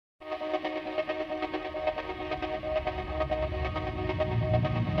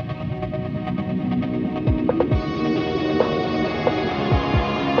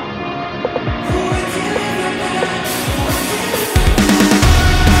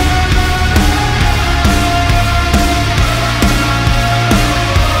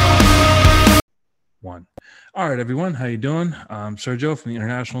All right, everyone. How you doing? I'm Sergio from the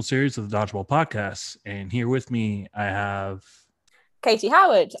international series of the Dodgeball Podcast, and here with me I have. Katie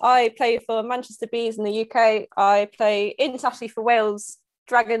Howard. I play for Manchester Bees in the UK. I play internationally for Wales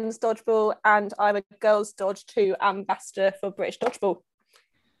Dragons Dodgeball, and I'm a Girls Dodge 2 ambassador for British Dodgeball.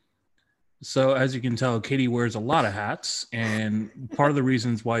 So, as you can tell, Katie wears a lot of hats, and part of the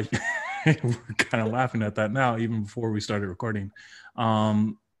reasons why we're kind of laughing at that now, even before we started recording,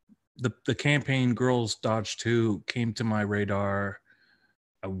 um, the campaign Girls Dodge 2 came to my radar.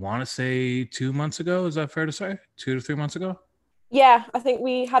 I want to say 2 months ago. Is that fair to say? 2 to 3 months ago. Yeah, I think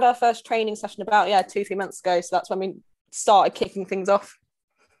we had our first training session about 2-3 months ago. So that's when we started kicking things off.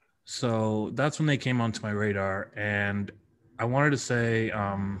 So that's when they came onto my radar, and I wanted to say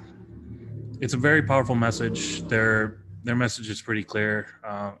it's a very powerful message. Their message is pretty clear: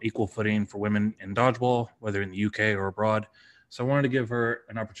 equal footing for women in dodgeball, whether in the UK or abroad. So I wanted to give her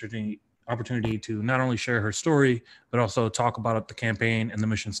an opportunity to not only share her story, but also talk about the campaign and the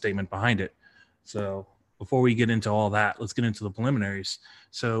mission statement behind it. So before we get into all that, let's get into the preliminaries.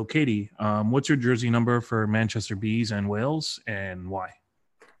 So, Katie, what's your jersey number for Manchester Bees and Wales, and why?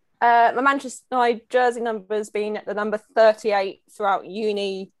 My jersey number has been the number 38 throughout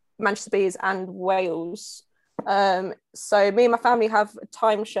uni, Manchester Bees and Wales. So me and my family have a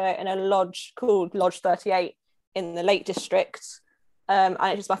timeshare in a lodge called Lodge 38 in the Lake District. And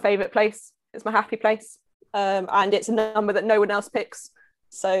it's just my favourite place. It's my happy place. And it's a number that no one else picks.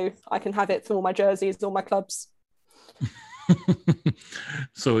 So I can have it for all my jerseys, all my clubs.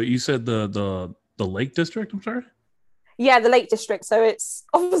 So you said the Lake District, I'm sorry? Yeah, the Lake District. So it's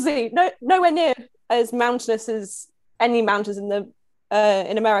obviously nowhere near as mountainous as any mountains in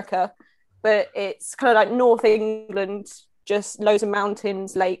America, but it's kind of like North England, just loads of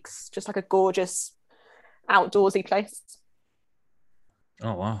mountains, lakes, just like a gorgeous outdoorsy place.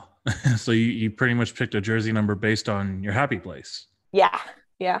 Oh wow. So you pretty much picked a jersey number based on your happy place. Yeah,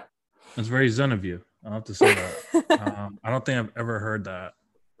 yeah. That's very zen of you. I'll have to say that. I don't think I've ever heard that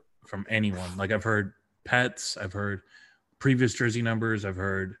from anyone. Like I've heard pets, I've heard previous jersey numbers, I've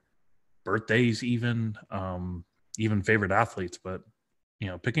heard birthdays, even favorite athletes. But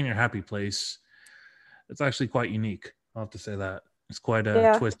picking your happy place, it's actually quite unique. I'll have to say that. It's quite a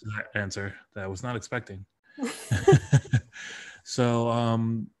Yeah. twist to that answer that I was not expecting. So,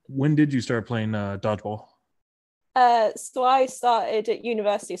 when did you start playing dodgeball? So I started at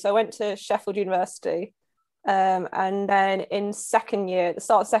university. So I went to Sheffield University. And then in second year, at the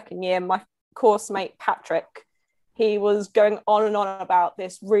start of second year, my course mate Patrick, he was going on and on about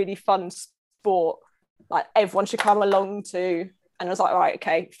this really fun sport, like everyone should come along to. And I was like, right,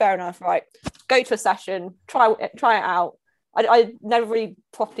 okay, fair enough, right. Go to a session, try it out. I never really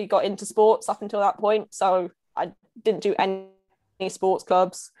properly got into sports up until that point. So I didn't do any sports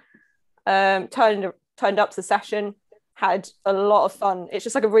clubs. Turned up to the session, had a lot of fun. It's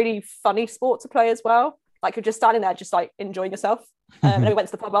just like a really funny sport to play as well. Like you're just standing there, just like enjoying yourself. And we went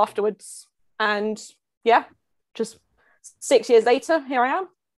to the pub afterwards, and yeah, just 6 years later, here I am.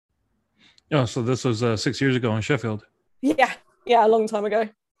 Oh, so this was 6 years ago in Sheffield. Yeah, a long time ago.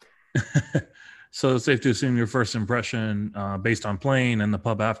 So it's safe to assume your first impression, based on playing and the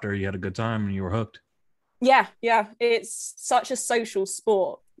pub after, you had a good time and you were hooked. Yeah. It's such a social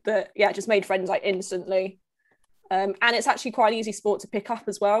sport that it just made friends like instantly. And it's actually quite an easy sport to pick up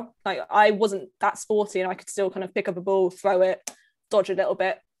as well. Like I wasn't that sporty and I could still kind of pick up a ball, throw it, dodge a little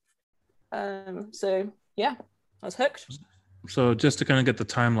bit. So yeah, I was hooked. So just to kind of get the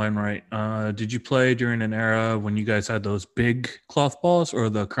timeline right, did you play during an era when you guys had those big cloth balls, or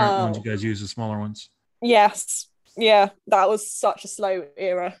the current ones you guys use the smaller ones? Yes. Yeah, that was such a slow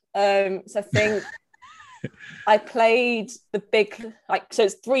era. So I think I played the big, so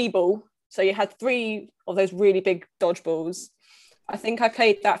it's 3 ball. So you had 3 of those really big dodgeballs. I think I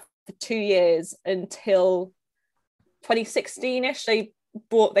played that for 2 years until 2016-ish. They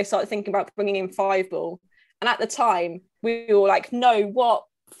started thinking about bringing in 5 ball. And at the time, we were like, no, what?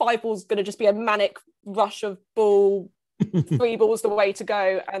 5 ball's going to just be a manic rush of ball. 3 ball's the way to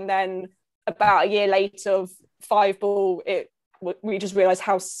go. And then about a year later of 5 ball, we just realised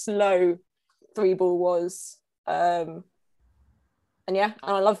how slow 3 ball was. And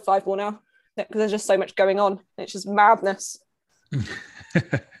I love 5 ball now because there's just so much going on. It's just madness.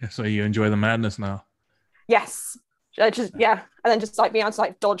 So you enjoy the madness now? Yes. And then just like being able to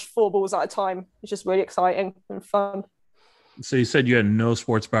like dodge 4 balls at a time. It's just really exciting and fun. So you said you had no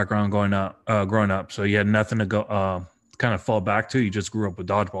sports background growing up, so you had nothing to go kind of fall back to. You just grew up with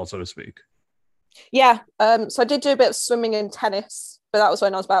dodgeball, so to speak. Yeah. So I did do a bit of swimming and tennis, but that was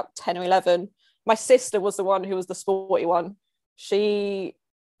when I was about 10 or 11. My sister was the one who was the sporty one. She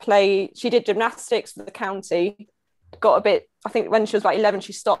She did gymnastics for the county, got a bit, I think when she was about 11,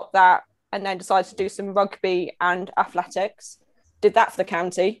 she stopped that and then decided to do some rugby and athletics. Did that for the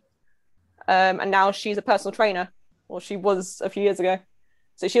county. And now she's a personal trainer, or she was a few years ago.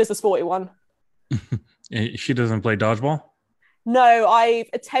 So she was the sporty one. She doesn't play dodgeball? No, I've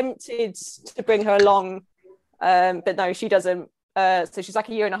attempted to bring her along, but no, she doesn't. So she's like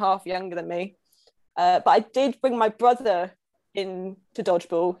a year and a half younger than me. But I did bring my brother into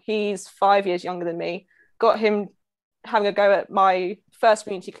dodgeball. He's 5 years younger than me. Got him having a go at my first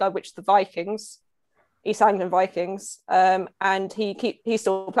community club, which is the Vikings, East Anglia Vikings, and he's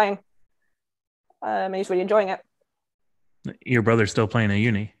still playing. And he's really enjoying it. Your brother's still playing at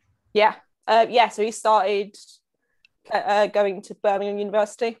uni? Yeah. So he started going to Birmingham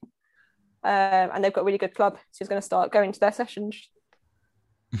University, and they've got a really good club. So he's going to start going to their sessions.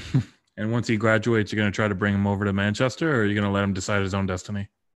 And once he graduates, you're going to try to bring him over to Manchester, or are you going to let him decide his own destiny?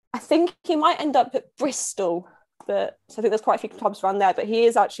 I think he might end up at Bristol, but so I think there's quite a few clubs around there. But he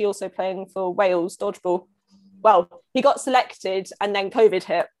is actually also playing for Wales dodgeball. Well, he got selected and then COVID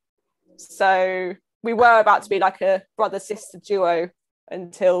hit. So we were about to be like a brother-sister duo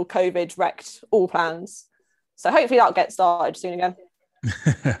until COVID wrecked all plans. So hopefully that'll get started soon again.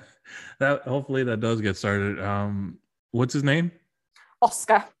 Hopefully that does get started. What's his name?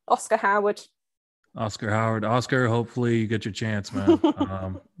 Oscar Howard. Oscar Howard. Oscar, hopefully you get your chance, man.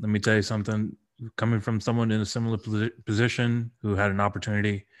 Let me tell you something. Coming from someone in a similar position who had an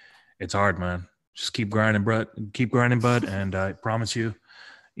opportunity, it's hard, man. Just keep grinding, bud, and I promise you,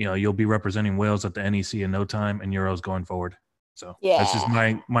 you'll be representing Wales at the NEC in no time and Euros going forward. So That's just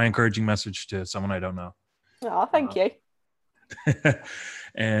my encouraging message to someone I don't know. Oh, thank you.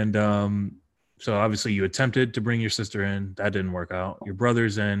 And so obviously you attempted to bring your sister in. That didn't work out. Your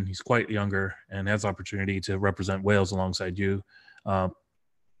brother's in. He's quite younger and has opportunity to represent Wales alongside you.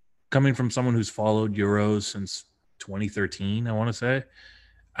 Coming from someone who's followed Euros since 2013, I want to say,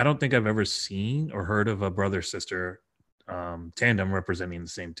 I don't think I've ever seen or heard of a brother-sister tandem representing the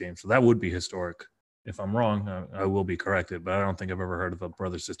same team. So that would be historic. If I'm wrong, I will be corrected, but I don't think I've ever heard of a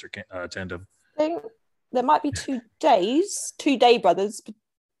brother-sister tandem. I think there might be 2 day brothers.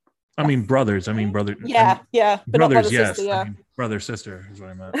 I mean brothers. I mean brother. Yeah. But brothers, brother, yes. Sister, yeah. I mean, brother-sister is what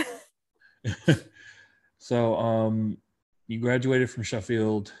I meant. So you graduated from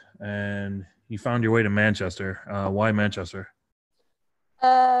Sheffield and you found your way to Manchester. Why Manchester?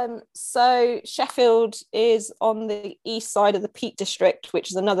 So Sheffield is on the east side of the Peak District, which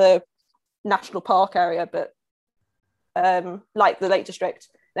is another national park area, but like the Lake District.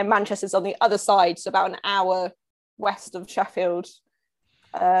 Then Manchester's on the other side, so about an hour west of Sheffield.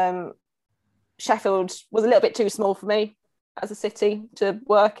 Sheffield was a little bit too small for me as a city to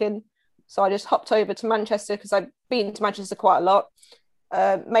work in, so I just hopped over to Manchester because I've been to Manchester quite a lot.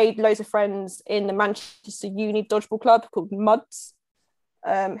 Made loads of friends in the Manchester Uni Dodgeball Club called Muds,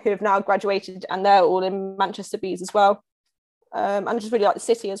 who have now graduated, and they're all in Manchester Bees as well. And I just really like the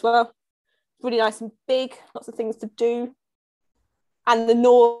city as well. Really nice and big, lots of things to do. And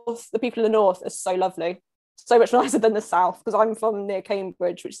the people in the north are so lovely. So much nicer than the south, because I'm from near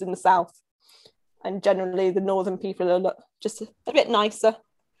Cambridge, which is in the south. And generally the northern people are just a bit nicer.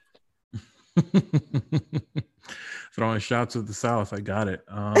 Throwing shots at the south. I got it.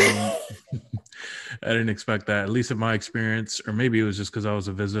 I didn't expect that, at least in my experience, or maybe it was just because I was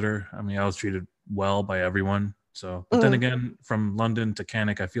a visitor. I mean, I was treated well by everyone. So, but then again, from London to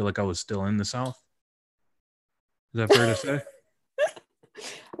Cannock, I feel like I was still in the south. Is that fair to say?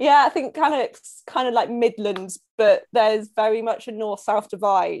 Yeah, I think Cannock's kind of like Midlands, but there's very much a north-south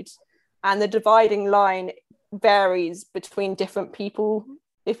divide, and the dividing line varies between different people.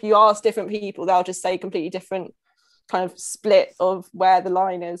 If you ask different people, they'll just say completely different kind of split of where the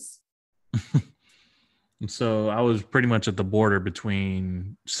line is. So I was pretty much at the border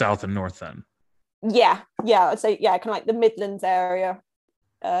between south and north then. Yeah, I'd say, kind of like the Midlands area.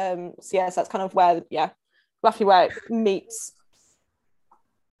 So yes, that's kind of where, roughly where it meets.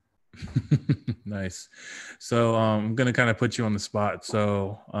 Nice. So I'm going to kind of put you on the spot.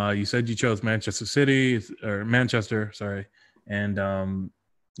 So you said you chose Manchester, sorry. And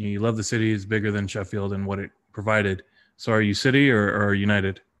you love the city. It's bigger than Sheffield and what it provided. So are you City or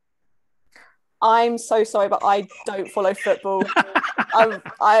United? I'm so sorry, but I don't follow football.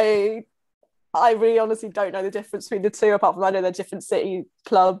 I really honestly don't know the difference between the two, apart from I know they're different city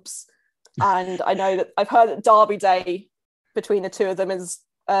clubs. And I know that I've heard that Derby Day between the two of them is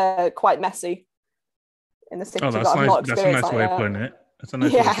quite messy in the city. Oh, that's nice. That's a nice way of putting it. That's a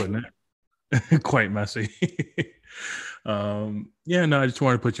nice way of putting it. Quite messy. I just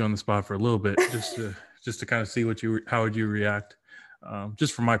wanted to put you on the spot for a little bit, just to kind of see how would you react.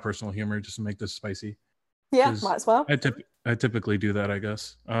 just for my personal humor, just to make this spicy. Yeah, might as well. I typically do that, I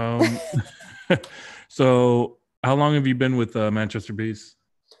guess. So how long have you been with Manchester Bees?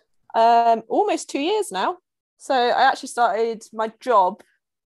 Almost 2 years now. So I actually started my job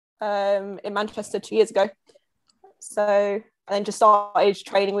in Manchester 2 years ago. So and then just started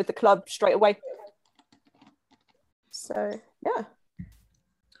training with the club straight away. So yeah.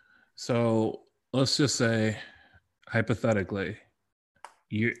 So let's just say, hypothetically,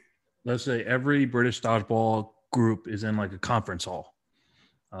 let's say every British dodgeball group is in like a conference hall,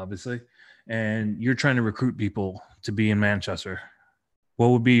 obviously, and you're trying to recruit people to be in Manchester. What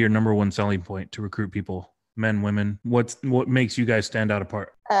would be your number one selling point to recruit people, men, women? What makes you guys stand out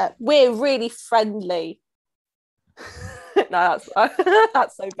apart? We're really friendly. No,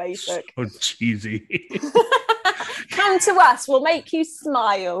 that's so basic. So cheesy. Come to us, we'll make you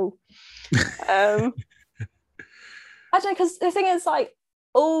smile. I don't know, because the thing is, like,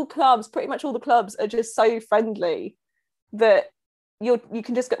 pretty much all the clubs are just so friendly that you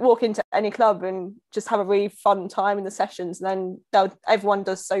can just walk into any club and just have a really fun time in the sessions, and then everyone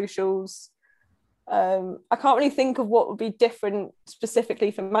does socials. I can't really think of what would be different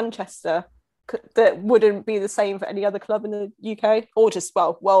specifically for Manchester that wouldn't be the same for any other club in the UK or just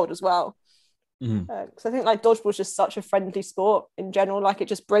world as well. Because I think like dodgeball is just such a friendly sport in general. Like it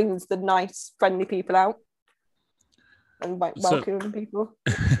just brings the nice, friendly people out and like welcoming people.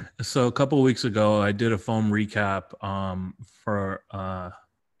 So a couple of weeks ago, I did a foam recap for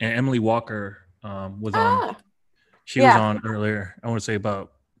Emily Walker was on. She was on earlier. I want to say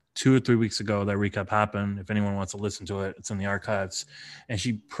about 2 or 3 weeks ago that recap happened. If anyone wants to listen to it, it's in the archives. And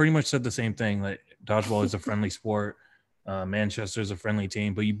she pretty much said the same thing, that dodgeball is a friendly sport. Manchester is a friendly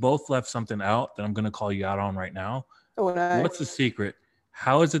team, but you both left something out that I'm going to call you out on right now. Oh, no. What's the secret?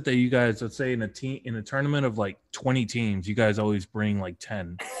 How is it that you guys, let's say in a tournament of like 20 teams, you guys always bring like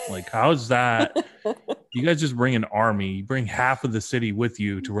 10? Like, how is that? You guys just bring an army. You bring half of the city with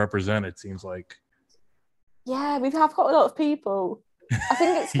you to represent, it seems like. Yeah, we have got a lot of people. I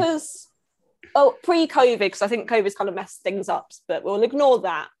think it's because, pre-COVID, because I think COVID's kind of messed things up, but we'll ignore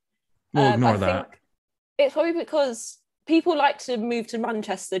that. We'll ignore I that. think it's probably because people like to move to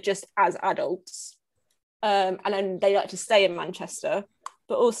Manchester just as adults, and then they like to stay in Manchester.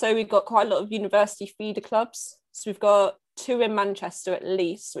 But also we've got quite a lot of university feeder clubs. So we've got 2 in Manchester at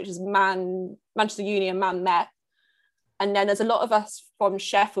least, which is Manchester Uni and Man Met. And then there's a lot of us from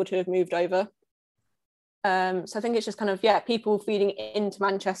Sheffield who have moved over. So I think it's just kind of, people feeding into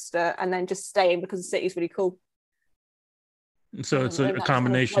Manchester and then just staying because the city's really cool. So it's a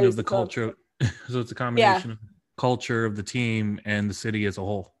combination of the culture. So it's a combination of culture of the team and the city as a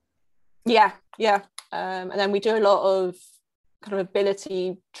whole. Yeah. And then we do a lot of kind of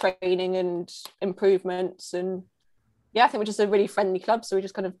ability training and improvements. And I think we're just a really friendly club. So we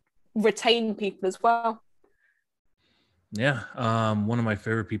just kind of retain people as well. Yeah. One of my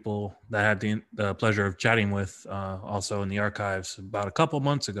favorite people that I had the pleasure of chatting with also in the archives about a couple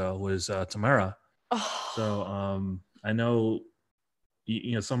months ago was Tamara. Oh. So I know,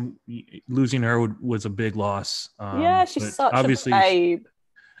 some losing her was a big loss. She's such a babe.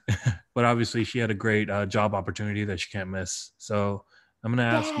 But obviously she had a great job opportunity that she can't miss. So I'm going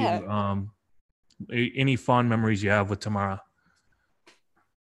to ask you any fond memories you have with Tamara.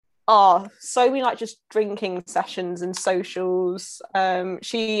 Oh, so we like just drinking sessions and socials.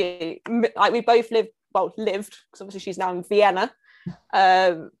 We both lived, because obviously she's now in Vienna,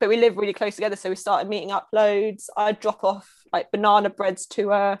 but we live really close together. So we started meeting up loads. I'd drop off like banana breads to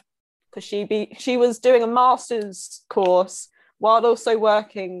her because she was doing a master's course while also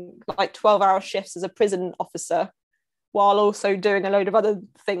working like 12-hour shifts as a prison officer, while also doing a load of other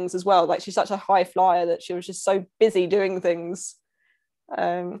things as well. Like she's such a high flyer that she was just so busy doing things.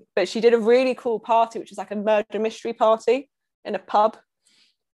 But she did a really cool party, which was like a murder mystery party in a pub.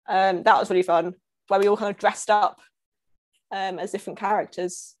 That was really fun, where we all kind of dressed up as different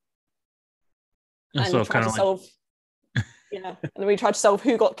characters. And so tried to solve, and then we tried to solve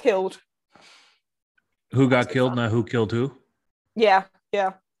who got killed. Who got killed, not who killed who? Yeah.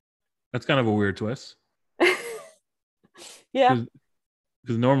 That's kind of a weird twist. Yeah.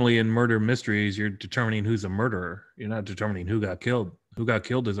 Because normally in murder mysteries, you're determining who's a murderer. You're not determining who got killed. Who got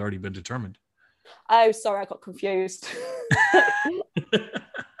killed has already been determined. Oh, sorry, I got confused.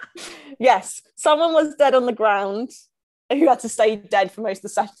 Yes, someone was dead on the ground who had to stay dead for most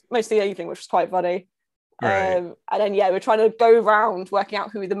of the evening, which was quite funny. Right. And then we're trying to go around working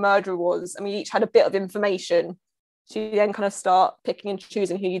out who the murderer was, and we each had a bit of information. So you then kind of start picking and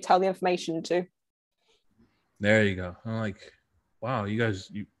choosing who you tell the information to. There you go. Wow,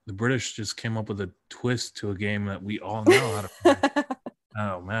 the British just came up with a twist to a game that we all know how to play.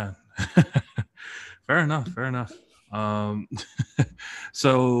 Oh man. Fair enough. Fair enough. Um,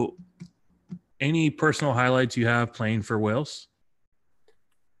 so, any personal highlights you have playing for Wales?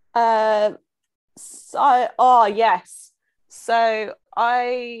 Uh, oh yes. So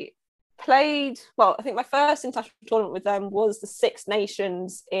I played. Well, I think my first international tournament with them was the Six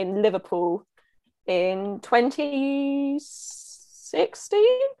Nations in Liverpool in 2016.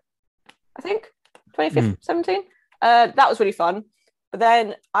 I think 2017. That was really fun. But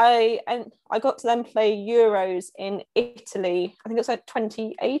then I got to then play Euros in Italy. I think it was like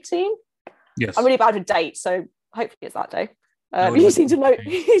 2018. Yes. I'm really bad with dates, so hopefully it's that day. You seem to know.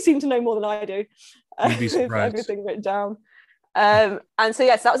 You seem to know more than I do. You'd be surprised. With everything written down. And so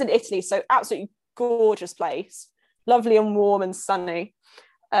yes, that was in Italy. So absolutely gorgeous place, lovely and warm and sunny.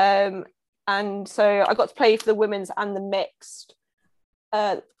 And so I got to play for the women's and the mixed.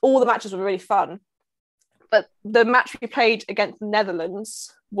 All the matches were really fun, but the match we played against the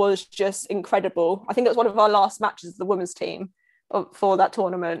Netherlands was just incredible. I think it was one of our last matches of the women's team for that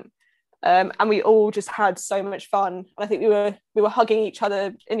tournament. And we all just had so much fun. And I think we were hugging each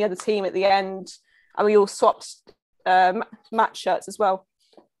other in the other team at the end, and we all swapped match shirts as well,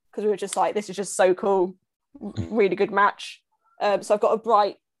 because we were just like, this is just so cool. Really good match. So I've got a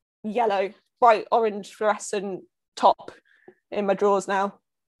bright orange fluorescent top in my drawers now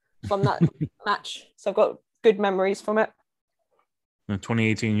from that match. So I've got good memories from it. The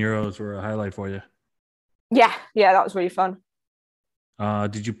 2018 Euros were a highlight for you. Yeah, that was really fun.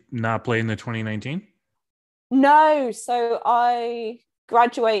 Did you not play in the 2019? No, so I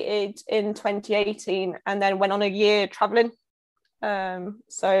graduated in 2018 and then went on a year traveling.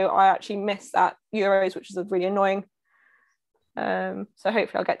 So I actually missed that Euros, which is really annoying. So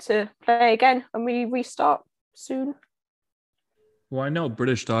hopefully I'll get to play again when we restart soon. Well, I know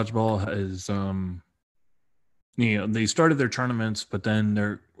British dodgeball is, they started their tournaments, but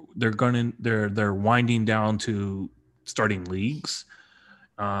then they're winding down to starting leagues.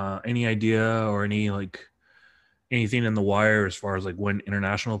 Any idea or anything in the wire as far as like when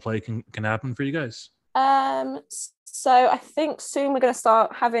international play can happen for you guys? So I think soon we're going to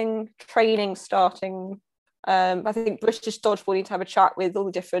start having training starting. I think British Dodgeball need to have a chat with all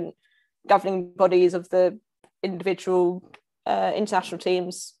the different governing bodies of the individual international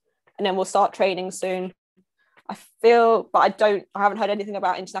teams, and then we'll start training soon. I haven't heard anything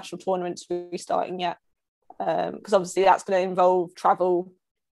about international tournaments restarting yet, because obviously that's going to involve travel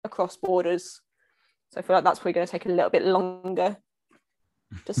across borders. So I feel like that's probably going to take a little bit longer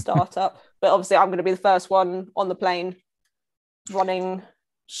to start up. But obviously I'm going to be the first one on the plane running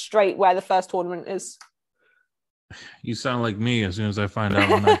straight where the first tournament is. You sound like me as soon as I find out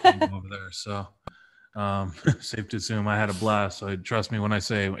when I came over there. So safe to assume I had a blast. So trust me when I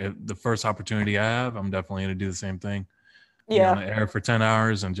say if the first opportunity I have, I'm definitely going to do the same thing. Yeah. Be on the air for 10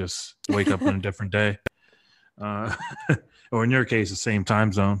 hours and just wake up on a different day. Or in your case, the same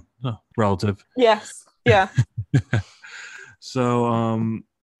time zone, relative. Yes. Yeah. So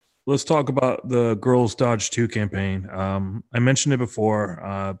let's talk about the Girls Dodge 2 campaign. I mentioned it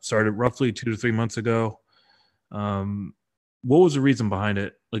before. Started roughly 2 to 3 months ago. What was the reason behind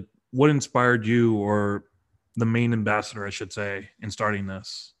it? Like, what inspired you, or the main ambassador, I should say, in starting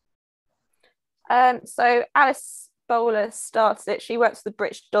this? So Alice Bowler started it. She works for the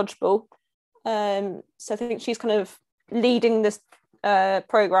British Dodgeball. So I think she's kind of leading this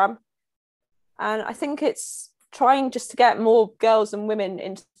program, and I think it's trying just to get more girls and women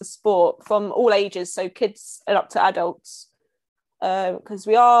into the sport from all ages, so kids and up to adults, because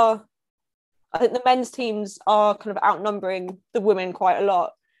I think the men's teams are kind of outnumbering the women quite a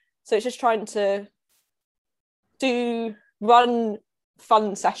lot. So it's just trying to run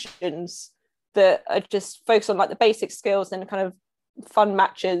fun sessions that are just focused on like the basic skills and kind of fun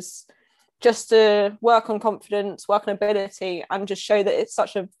matches, just to work on confidence, work on ability, and just show that it's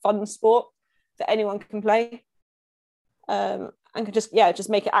such a fun sport that anyone can play. And can just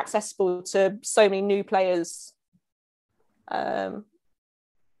make it accessible to so many new players.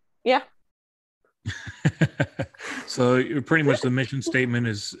 So you're pretty much, the mission statement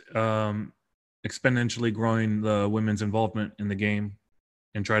is exponentially growing the women's involvement in the game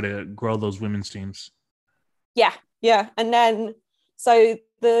and try to grow those women's teams. Yeah. And then so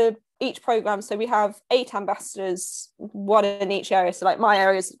each program, so we have 8 ambassadors, 1 in each area. So like my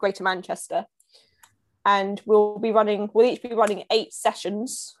area is Greater Manchester, and we'll each be running 8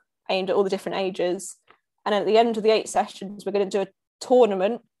 sessions aimed at all the different ages. And at the end of the 8 sessions, we're going to do a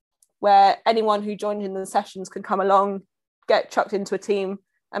tournament where anyone who joined in the sessions can come along, get chucked into a team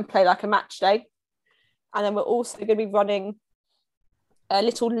and play like a match day. And then we're also going to be running a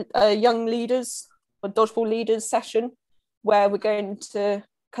little young leaders or dodgeball leaders session where we're going to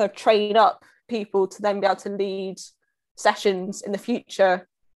kind of train up people to then be able to lead sessions in the future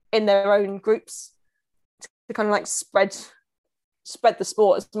in their own groups to kind of like spread the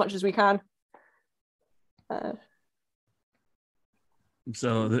sport as much as we can.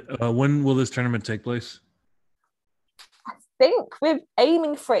 So when will this tournament take place? I think we're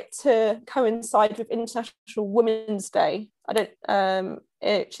aiming for it to coincide with International Women's Day.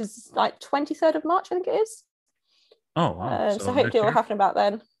 Which is like 23rd of March, I think it is. Oh, wow. So hopefully it will happen about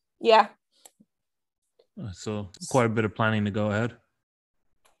then. Yeah. So quite a bit of planning to go ahead.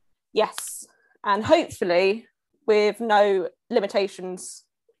 Yes. And hopefully with no limitations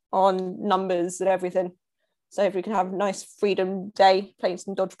on numbers and everything. So if we can have a nice freedom day playing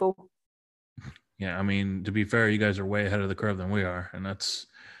some dodgeball. Yeah, I mean, to be fair, you guys are way ahead of the curve than we are. And that's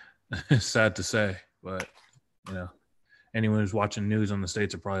sad to say. But, you know, anyone who's watching news on the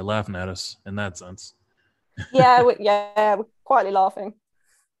States are probably laughing at us in that sense. Yeah, we're quietly laughing.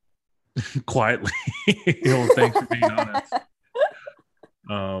 Quietly. Thanks for being honest.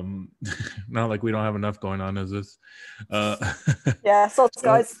 Not like we don't have enough going on, is this? Yeah, sorts,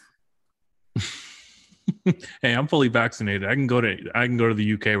 guys. Hey, I'm fully vaccinated. I can go to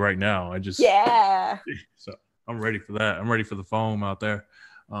the UK right now. So I'm ready for that. I'm ready for the foam out there.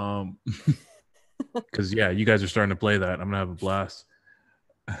 Because you guys are starting to play that. I'm gonna have a blast.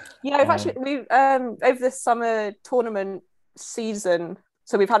 Yeah, we've over this summer tournament season,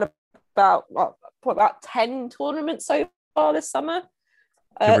 so we've had about 10 tournaments so far this summer.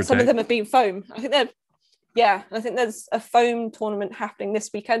 Some of them have been foam. I think there's a foam tournament happening this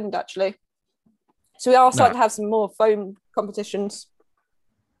weekend actually. So we are starting to have some more foam competitions.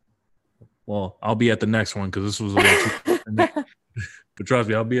 Well, I'll be at the next one because this was a little too. But trust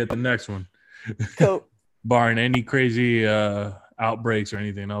me, I'll be at the next one. Cool. Barring any crazy outbreaks or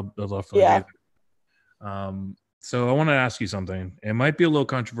anything, I'll definitely be there. So I want to ask you something. It might be a little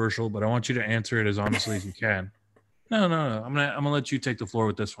controversial, but I want you to answer it as honestly as you can. No. I'm gonna let you take the floor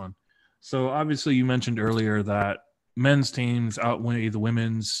with this one. So obviously, you mentioned earlier that men's teams outweigh the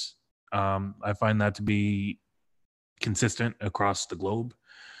women's. I find that to be consistent across the globe.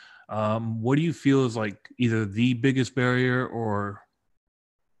 What do you feel is like either the biggest barrier or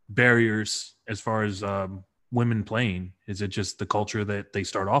barriers as far as women playing? Is it just the culture that they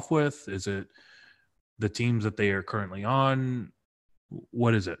start off with? Is it the teams that they are currently on?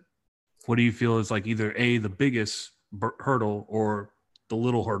 What is it? What do you feel is like either the biggest hurdle or the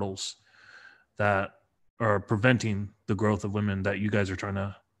little hurdles that are preventing the growth of women that you guys are trying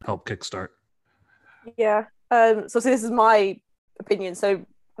to help kickstart? Yeah. So this is my opinion. So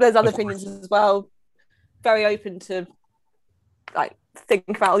there's other opinions as well. Very open to like think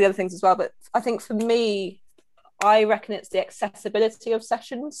about all the other things as well. But I think for me, I reckon it's the accessibility of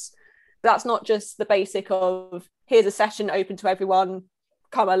sessions. That's not just the basic of here's a session open to everyone,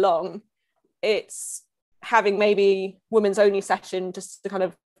 come along. It's having maybe women's only session just to kind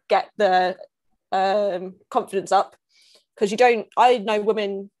of get the confidence up. Because I know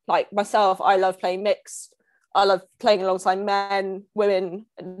women like myself, I love playing mixed. I love playing alongside men, women,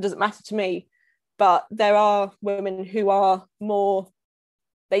 it doesn't matter to me. But there are women who are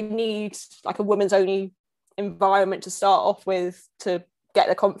they need like a women's only environment to start off with to get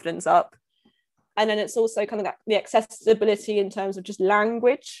their confidence up. And then it's also kind of the accessibility in terms of just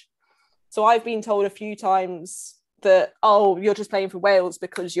language. So I've been told a few times that, oh, you're just playing for Wales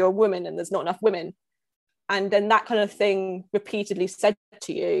because you're a woman and there's not enough women. And then that kind of thing repeatedly said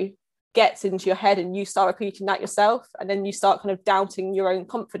to you gets into your head and you start repeating that yourself. And then you start kind of doubting your own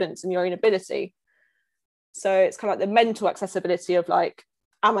confidence and your own ability. So it's kind of like the mental accessibility of like,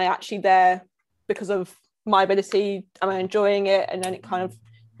 am I actually there because of my ability? Am I enjoying it? And then it kind of,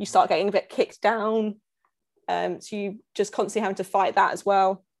 you start getting a bit kicked down. So you just constantly having to fight that as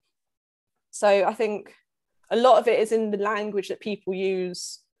well. So I think a lot of it is in the language that people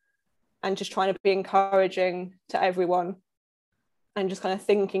use and just trying to be encouraging to everyone and just kind of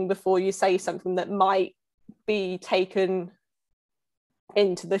thinking before you say something that might be taken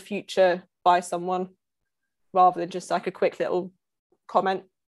into the future by someone rather than just like a quick little comment.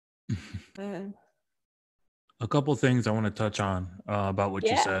 A couple things I want to touch on about what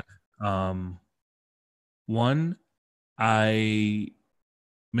you said. One,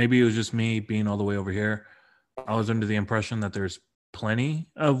 maybe it was just me being all the way over here. I was under the impression that there's plenty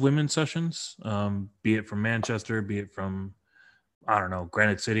of women's sessions, be it from Manchester, be it from, I don't know,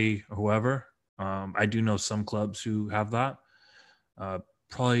 Granite City or whoever. I do know some clubs who have that.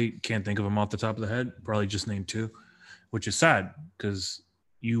 Probably can't think of them off the top of the head. Probably just named two, which is sad because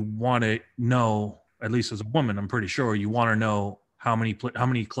you want to know, at least as a woman, I'm pretty sure you want to know how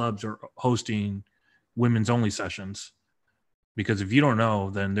many clubs are hosting women's only sessions. Because if you don't know,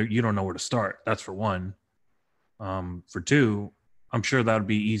 then you don't know where to start. That's for one. For two, I'm sure that would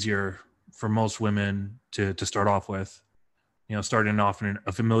be easier for most women to start off with. Starting off in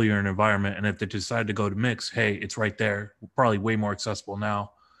a familiar environment, and if they decide to go to mix, hey, it's right there. Probably way more accessible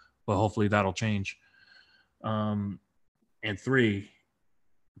now, but hopefully that'll change. And three,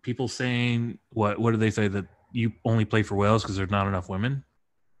 people saying what do they say, that you only play for Wales because there's not enough women?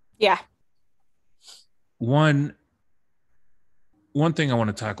 Yeah. One thing I want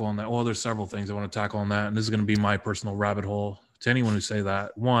to tackle on that. Well, there's several things I want to tackle on that, and this is going to be my personal rabbit hole to anyone who say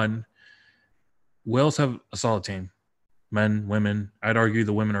that. One, Wales have a solid team, men, women. I'd argue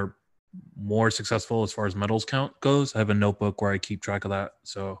the women are more successful as far as medals count goes. I have a notebook where I keep track of that.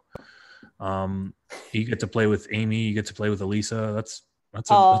 So, you get to play with Amy, you get to play with Elisa. That's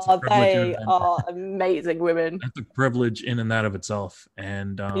a privilege. They are amazing women. That's a privilege in and that of itself.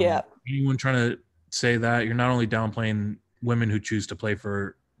 And Yeah. anyone trying to say that, you're not only downplaying women who choose to play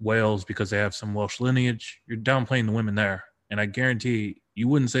for Wales because they have some Welsh lineage, you're downplaying the women there. And I guarantee you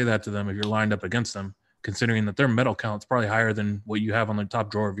wouldn't say that to them if you're lined up against them, considering that their medal count is probably higher than what you have on the top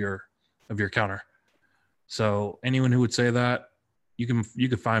drawer of your counter. So anyone who would say that, you can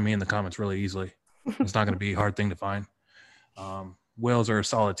find me in the comments really easily. It's not going to be a hard thing to find. Wales are a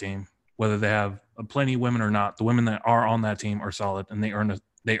solid team, whether they have plenty of women or not. The women that are on that team are solid, and they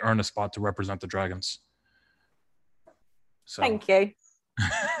earn a spot to represent the Dragons. So, thank you.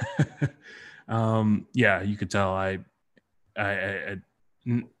 Yeah, you could tell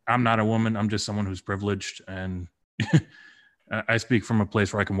I'm not a woman. I'm just someone who's privileged, and I speak from a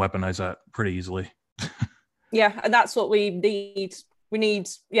place where I can weaponize that pretty easily. Yeah, and that's what we need. We need,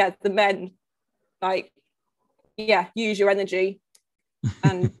 the men, use your energy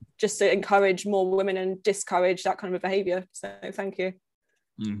and just to encourage more women and discourage that kind of behavior. So thank you.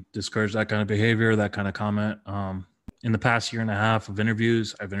 Discourage that kind of behavior, that kind of comment. In the past year and a half of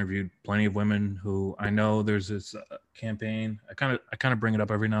interviews, I've interviewed plenty of women who I know. There's this campaign. I kind of bring it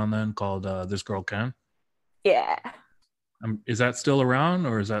up every now and then called This Girl Can. Yeah. Is that still around,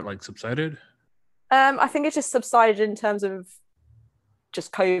 or is that subsided? I think it's just subsided in terms of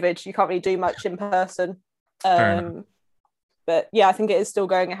just COVID. You can't really do much in person. But yeah, I think it is still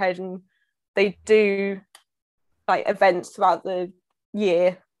going ahead, and they do events throughout the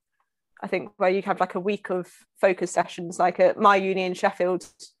year. I think where you have a week of focus sessions, at my uni in Sheffield,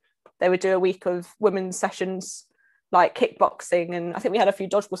 they would do a week of women's sessions, kickboxing, and I think we had a few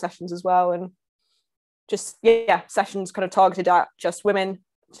dodgeball sessions as well, and just sessions kind of targeted at just women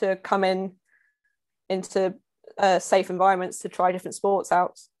to come into safe environments to try different sports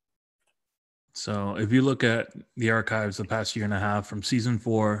out. So if you look at the archives the past year and a half from season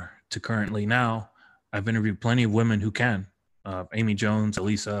 4 to currently now, I've interviewed plenty of women who can. Amy Jones,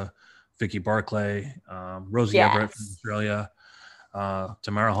 Elisa, Vicky Barclay, Rosie Everett from Australia,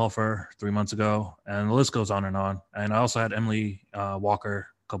 Tamara Hulfer 3 months ago, and the list goes on. And I also had Emily Walker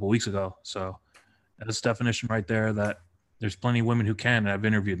a couple weeks ago. So that's definition right there that there's plenty of women who can, and I've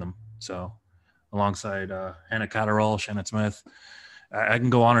interviewed them. So alongside Hannah Catterall, Shannon Smith, I can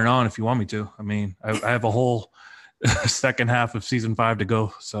go on and on if you want me to. I mean, I have a whole second half of season 5 to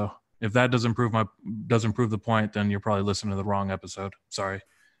go. So if that doesn't prove the point, then you're probably listening to the wrong episode. Sorry.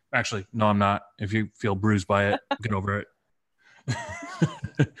 Actually, no, I'm not. If you feel bruised by it, get over it.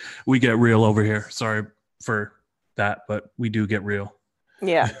 We get real over here. Sorry for that, but we do get real.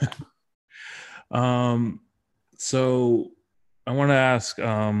 Yeah. So I want to ask,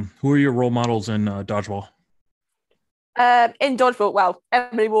 who are your role models in dodgeball? In dodgeball, well,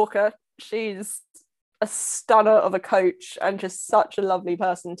 Emily Walker, she's a stunner of a coach and just such a lovely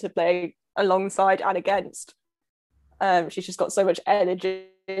person to play alongside and against. She's just got so much energy.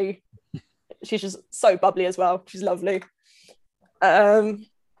 She's just so bubbly as well. She's lovely. Alex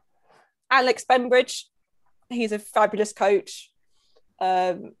Bembridge, he's a fabulous coach.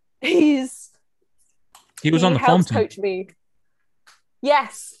 He was on the foam team. Coach me.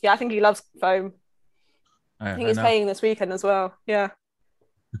 Yes, I think he loves foam. I think he's playing this weekend as well. Yeah.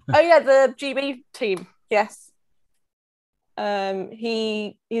 Oh yeah, the GB team. Yes.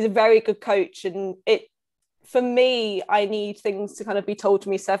 He's a very good coach, and for me, I need things to kind of be told to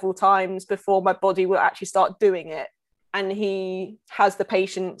me several times before my body will actually start doing it. And he has the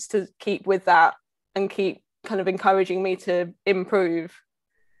patience to keep with that and keep kind of encouraging me to improve,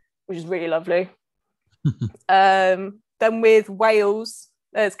 which is really lovely. Then with Wales,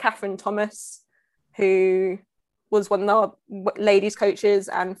 there's Catherine Thomas, who was one of our ladies coaches,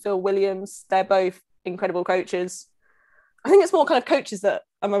 and Phil Williams. They're both incredible coaches. I think it's more kind of coaches that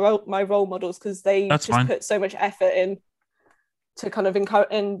are my role models, because they put so much effort in to kind of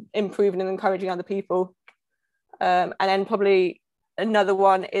improving and encouraging other people. And then probably another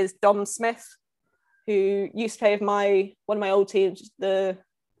one is Dom Smith, who used to play with one of my old teams, the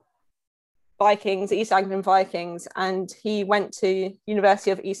Vikings, the East Anglian Vikings, and he went to University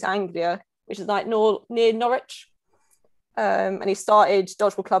of East Anglia, which is like near Norwich. And he started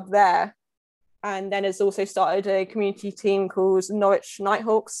dodgeball club there, and then has also started a community team called Norwich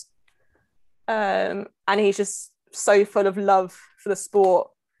Nighthawks. And he's just so full of love for the sport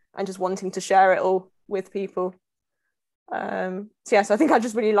and just wanting to share it all with people. So I think I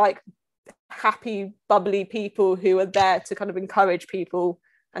just really like happy, bubbly people who are there to kind of encourage people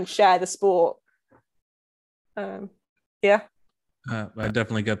and share the sport. I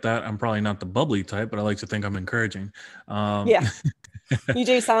definitely get that. I'm probably not the bubbly type, but I like to think I'm encouraging. Yeah, you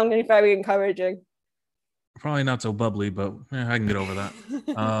do sound very encouraging. Probably not so bubbly, but I can get over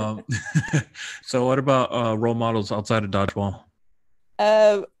that. So what about role models outside of dodgeball?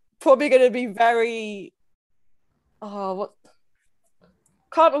 Probably going to be very what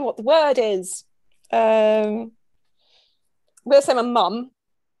can't remember what the word is. I'm gonna say my mum.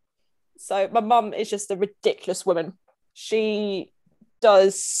 So my mum is just a ridiculous woman. She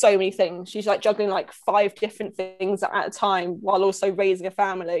does so many things. She's like juggling like 5 different things at a time while also raising a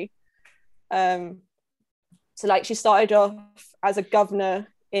family. So like she started off as a governor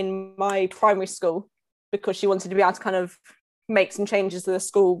in my primary school because she wanted to be able to kind of make some changes to the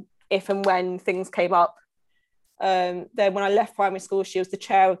school if and when things came up. Then when I left primary school, she was the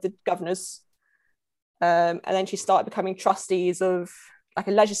chair of the governors. And then she started becoming trustees of like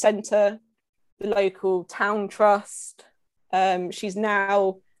a leisure centre, the local town trust. She's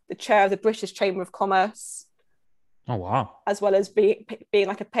now the chair of the British Chamber of Commerce. Oh, wow. As well as being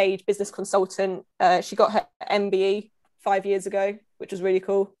like a paid business consultant. She got her MBE 5 years ago, which was really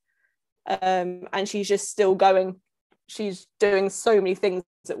cool. And she's just still going. She's doing so many things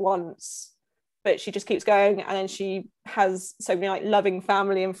at once, but she just keeps going. And then she has so many like loving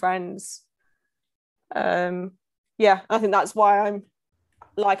family and friends. I think that's why I'm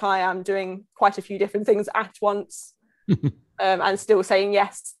like I am, doing quite a few different things at once, and still saying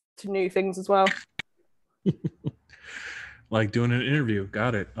yes to new things as well. Like doing an interview.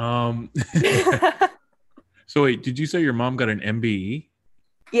 Got it. So wait, did you say your mom got an MBE?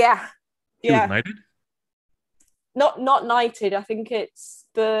 Yeah. She was knighted? Not knighted. I think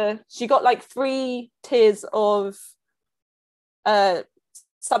she got like 3 tiers of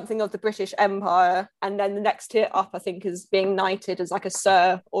something of the British Empire, and then the next tier up I think is being knighted as like a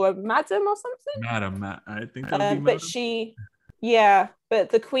sir or a madam or something. Madam, I think that would be madam.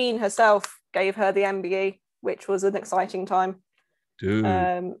 But the Queen herself gave her the MBE, which was an exciting time. Dude.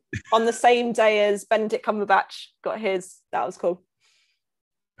 On the same day as Benedict Cumberbatch got his. That was cool.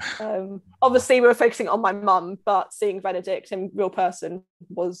 Obviously we were focusing on my mum, but seeing Benedict in real person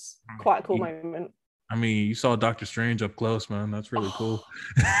was quite a cool moment. I mean, you saw Doctor Strange up close, man. That's really cool.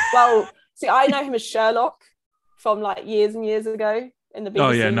 Well, see, I know him as Sherlock from like years and years ago in the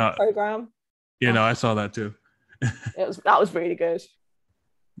BBC program. Yeah, no, I saw that too. That was really good.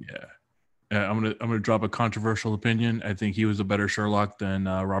 Yeah. I'm gonna drop a controversial opinion. I think he was a better Sherlock than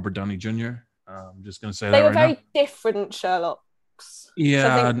Robert Downey Jr. I'm just gonna say that. They were very different Sherlocks. Yeah. So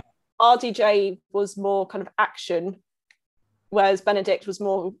I think RDJ was more kind of action, whereas Benedict was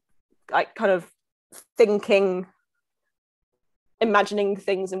more like kind of thinking, imagining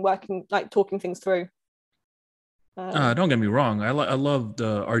things and working, like talking things through. Don't get me wrong. I loved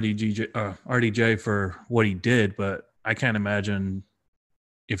RDJ for what he did, but I can't imagine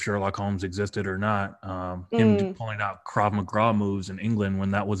if Sherlock Holmes existed or not. Him pulling out Krav Maga moves in England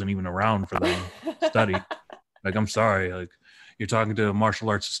when that wasn't even around for them study. Like, I'm sorry, like you're talking to a martial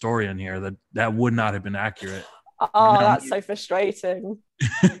arts historian here. That would not have been accurate. That's so frustrating.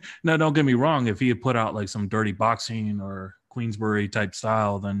 No, don't get me wrong. If he had put out like some dirty boxing or Queensbury type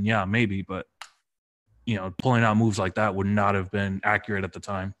style, then yeah, maybe. But pulling out moves like that would not have been accurate at the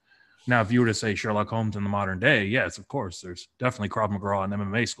time. Now, if you were to say Sherlock Holmes in the modern day, yes, of course, there's definitely Krav Maga and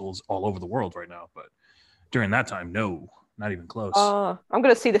MMA schools all over the world right now. But during that time, no, not even close. I'm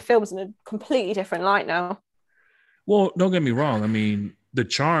going to see the films in a completely different light now. Well, don't get me wrong. I mean, the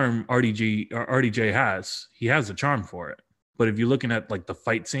charm RDJ has, he has a charm for it. But if you're looking at like the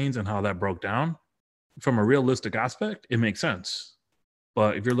fight scenes and how that broke down, from a realistic aspect, it makes sense.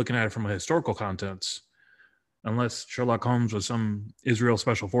 But if you're looking at it from a historical context, unless Sherlock Holmes was some Israel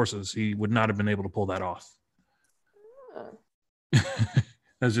Special Forces, he would not have been able to pull that off.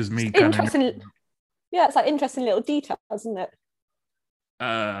 That's just me. Interesting. Yeah, it's like interesting little details, isn't it?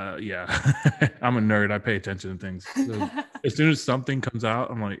 Yeah. I'm a nerd. I pay attention to things. So as soon as something comes out,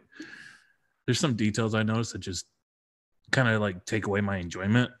 I'm like, there's some details I notice that just kind of like take away my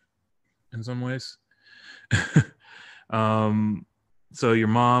enjoyment in some ways. So your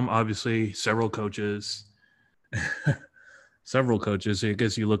mom, obviously, several coaches. Several coaches. I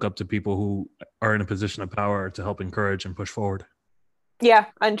guess you look up to people who are in a position of power to help encourage and push forward. Yeah,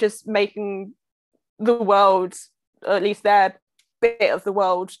 and just making the world, or at least their bit of the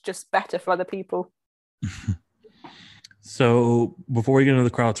world, just better for other people. So before we get into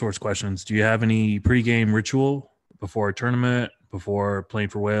the crowdsource questions, do you have any pregame ritual before a tournament, before playing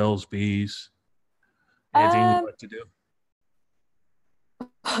for Wales, bees? Anything you like to do?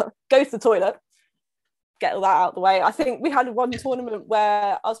 Go to the toilet, get all that out of the way. I think we had one tournament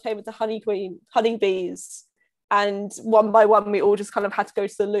where I was playing with the honeybees, and one by one we all just kind of had to go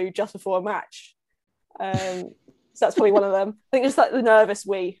to the loo just before a match. So that's probably one of them. I think just like the nervous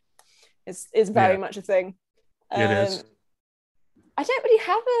wee is very much a thing. It is. I don't really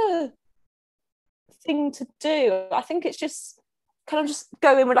have a thing to do. I think it's just kind of just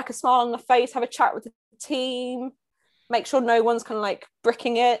go in with like a smile on the face, have a chat with the team, make sure no one's kind of like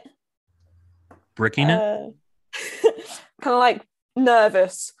bricking it. Bricking it? Kind of like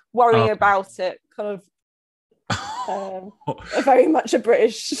nervous, worrying about it, kind of very much a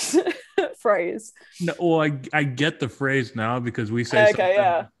British phrase. No, well, I get the phrase now because we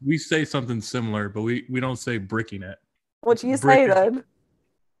say we say something similar, but we don't say bricking it. What do you say then?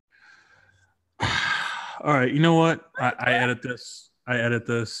 All right, you know what? I edit this.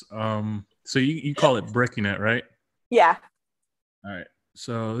 So you call it bricking it, right? Yeah. All right.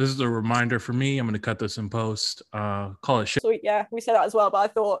 So this is a reminder for me. I'm going to cut this in post. Call it shit. Sweet, yeah, we said that as well, but I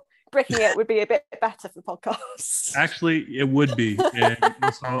thought bricking it would be a bit better for the podcast. Actually, it would be. And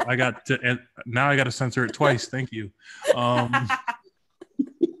so now I got to censor it twice. Thank you.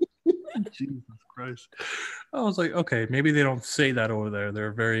 Jesus Christ. I was like, okay, maybe they don't say that over there.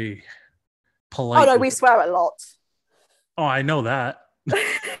 They're very polite. Oh no, we swear a lot. Oh, I know that.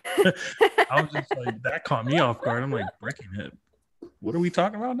 I was just like, that caught me off guard. I'm like, bricking it. What are we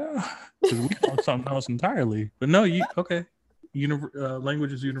talking about now? Because we call something else entirely. But no, okay.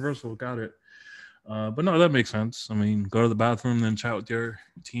 Language is universal. Got it. But no, that makes sense. I mean, go to the bathroom, then chat with your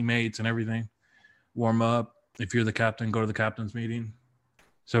teammates and everything. Warm up. If you're the captain, go to the captain's meeting.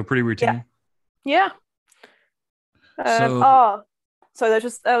 So pretty routine. Yeah. So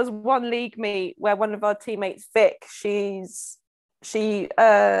there was one league meet where one of our teammates, Vic, she is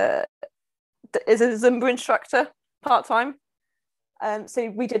a Zumba instructor part-time. So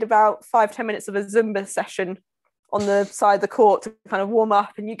we did about 5-10 minutes of a Zumba session on the side of the court to kind of warm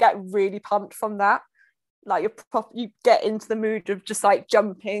up, and you get really pumped from that. Like you get into the mood of just like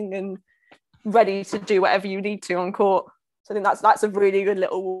jumping and ready to do whatever you need to on court. So I think that's a really good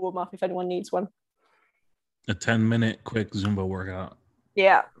little warm up if anyone needs one. A 10-minute quick Zumba workout.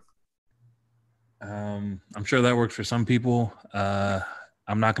 Yeah. I'm sure that works for some people.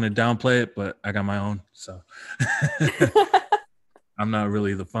 I'm not going to downplay it, but I got my own. So I'm not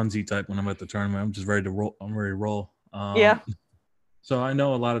really the funsy type when I'm at the tournament. I'm just ready to roll. I'm ready to roll. Yeah. So I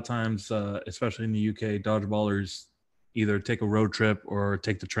know a lot of times, especially in the UK, dodgeballers either take a road trip or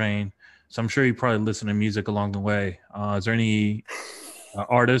take the train. So I'm sure you probably listen to music along the way. Is there any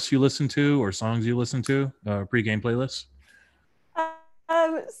artists you listen to or songs you listen to, pre-game playlists?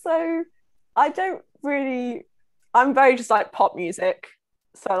 So I don't really, I'm very just like pop music.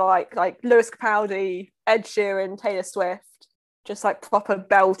 So like Lewis Capaldi, Ed Sheeran, Taylor Swift, just like proper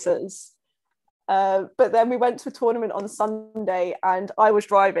belters. But then we went to a tournament on Sunday and I was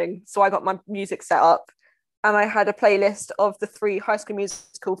driving, so I got my music set up and I had a playlist of the 3 High School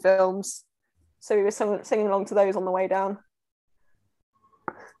Musical films. So we were singing along to those on the way down.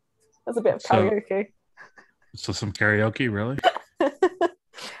 That's a bit of karaoke. So some karaoke, really?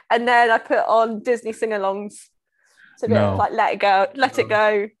 And then I put on Disney sing-alongs. So a bit of like Let It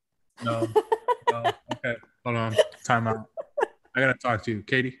Go. No. Okay, hold on. Time out. I gotta talk to you,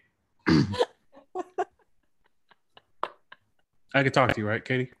 Katie. I can talk to you, right,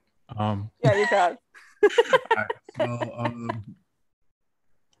 Katie? Yeah, you can. Right, so,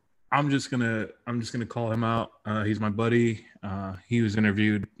 I'm just gonna call him out. He's my buddy. He was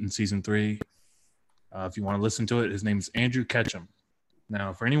interviewed in season 3. If you want to listen to it, his name is Andrew Ketchum.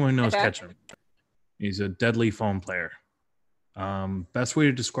 Now, for anyone who knows Ketchum, he's a deadly phone player. Best way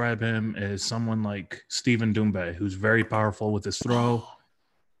to describe him is someone like Stephen Doumbé, who's very powerful with his throw.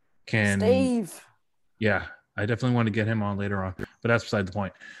 Steve. Yeah, I definitely want to get him on later on, but that's beside the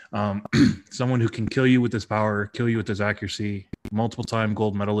point. Someone who can kill you with his power, kill you with his accuracy, multiple-time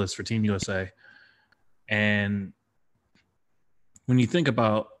gold medalist for Team USA. And when you think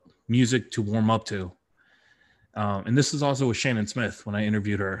about music to warm up to, and this is also with Shannon Smith when I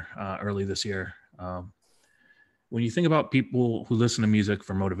interviewed her early this year. when you think about people who listen to music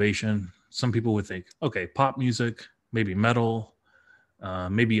for motivation, some people would think, okay, pop music, maybe metal,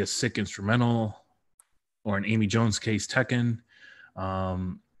 maybe a sick instrumental, or in Amy Jones' case, Tekken.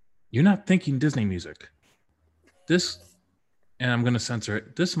 You're not thinking Disney music. This, and I'm going to censor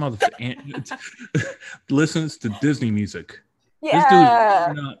it, this motherfucker listens to Disney music. This dude is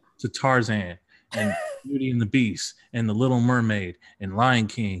Yeah. up to Tarzan and Beauty and the Beast and The Little Mermaid and Lion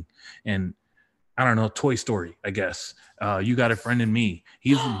King and I don't know, Toy Story, I guess. You Got a Friend in Me.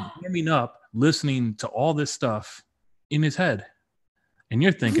 He's warming up, listening to all this stuff in his head. And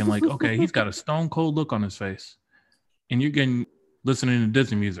you're thinking like, okay, he's got a stone cold look on his face. And you're getting listening to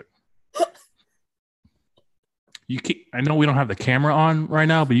Disney music. I know we don't have the camera on right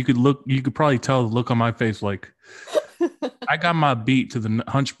now, but you could probably tell the look on my face like I got my beat to the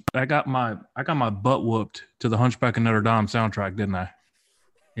I got my butt whooped to the Hunchback of Notre Dame soundtrack, didn't I?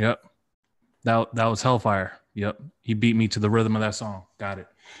 Yep. That was Hellfire. Yep. He beat me to the rhythm of that song. Got it.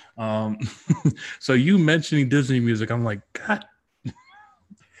 So you mentioning Disney music, I'm like, God,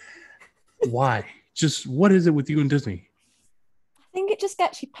 why? Just what is it with you and Disney? I think it just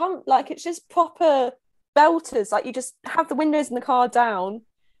gets you pumped. Like it's just proper belters. Like you just have the windows in the car down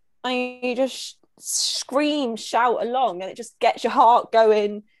and you just scream, shout along, and it just gets your heart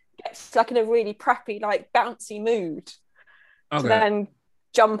going, gets like in a really preppy, like bouncy mood to then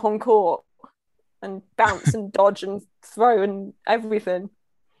jump on court and bounce and dodge and throw and everything.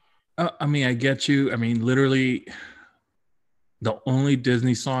 I mean, I get you. I mean, literally, the only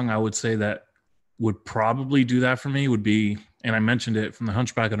Disney song I would say that would probably do that for me would be, and I mentioned it from the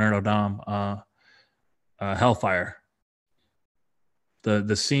Hunchback of Notre Dame, Hellfire.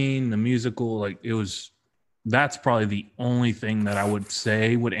 The scene, the musical, like it was. That's probably the only thing that I would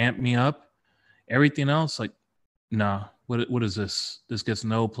say would amp me up. Everything else, like, nah. What is this? This gets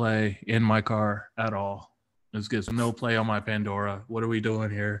no play in my car at all. This gets no play on my Pandora. What are we doing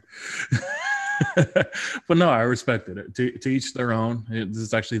here? But no, I respected it. To each their own. This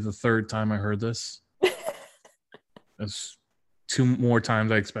is actually the third time I heard this. That's 2 more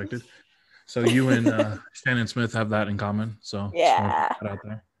times I expected. So you and Shannon Smith have that in common. So yeah, just put that out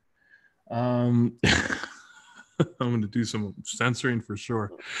there. I'm going to do some censoring for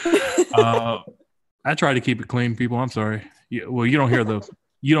sure. I try to keep it clean, people. I'm sorry. Well, you don't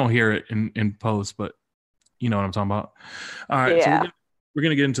hear it in post, but you know what I'm talking about. All right, yeah. so we're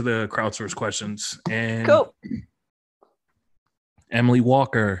gonna get into the crowdsource questions. And Cool. Emily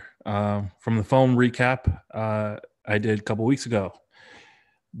Walker from the phone recap I did a couple weeks ago.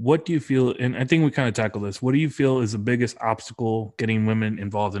 What do you feel? And I think we kind of tackled this. What do you feel is the biggest obstacle getting women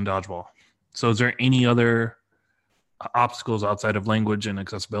involved in dodgeball? So, is there any other obstacles outside of language and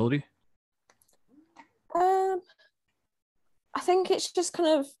accessibility? I think it's just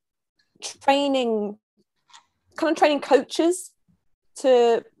kind of training coaches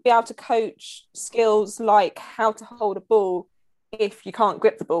to be able to coach skills like how to hold a ball if you can't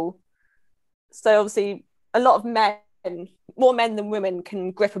grip the ball. So obviously a lot of men, more men than women,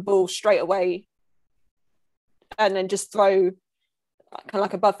 can grip a ball straight away and then just throw kind of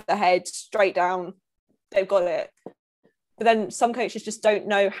like above the head, straight down. They've got it. But then some coaches just don't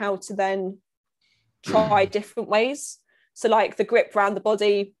know how to then try different ways. So like the grip around the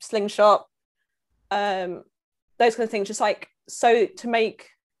body, slingshot, those kind of things, just like, so to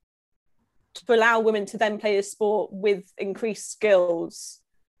allow women to then play the sport with increased skills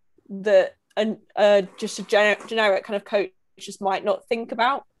that just a generic kind of coach just might not think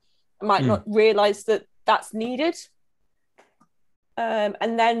about, might not realize that that's needed.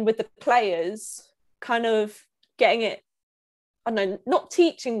 And then with the players, kind of getting it, I don't know, not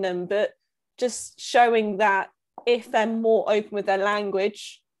teaching them, but just showing that if they're more open with their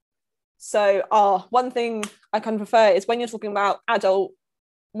language. So one thing I kind of prefer is when you're talking about adult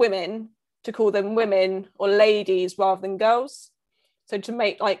women, to call them women or ladies rather than girls. So to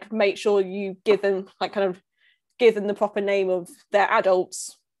make sure you give them the proper name of their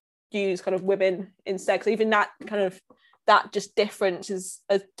adults, use kind of women instead. Because even that just difference is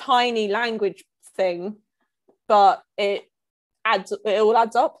a tiny language thing, but it all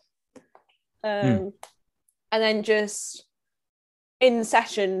adds up. And then just in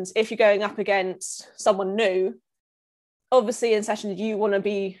sessions, if you're going up against someone new, obviously in sessions you want to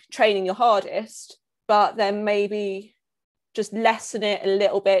be training your hardest, but then maybe just lessen it a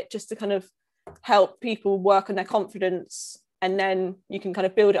little bit just to kind of help people work on their confidence, and then you can kind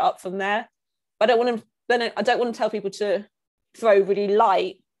of build it up from there. But I don't want to tell people to throw really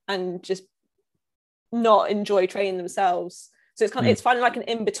light and just not enjoy training themselves. So it's finding like an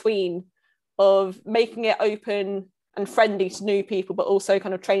in-between of making it open and friendly to new people, but also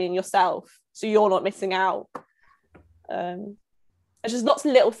kind of training yourself so you're not missing out. There's just lots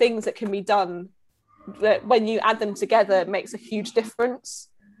of little things that can be done that when you add them together, it makes a huge difference.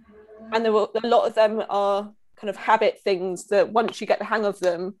 And a lot of them are kind of habit things that once you get the hang of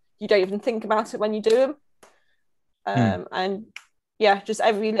them, you don't even think about it when you do them. And yeah, just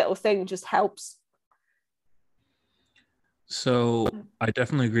every little thing just helps. So I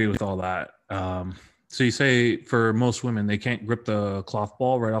definitely agree with all that. So you say for most women, they can't grip the cloth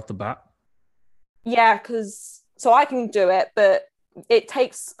ball right off the bat? Yeah, because so I can do it, but it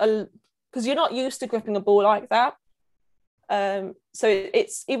takes a because you're not used to gripping a ball like that. So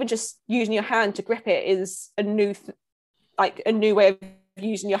it's even just using your hand to grip it is a new way of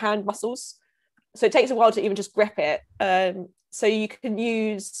using your hand muscles. So it takes a while to even just grip it. So you can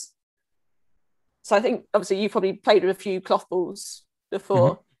use. So I think obviously you've probably played with a few cloth balls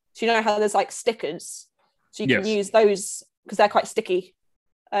before. Mm-hmm. So you know how there's like stickers. So you can Yes. use those because they're quite sticky.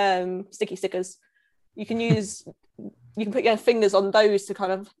 Sticky stickers. You can put your fingers on those to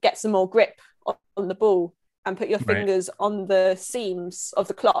kind of get some more grip on the ball and put your fingers on the seams of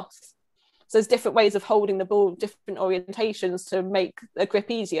the cloth. So there's different ways of holding the ball, different orientations to make a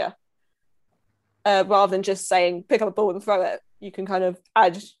grip easier. Rather than just saying pick up a ball and throw it, you can kind of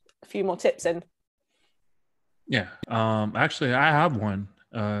add a few more tips in. Yeah. Actually, I have one.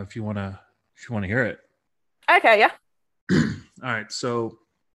 If you wanna hear it. Okay. Yeah. All right. So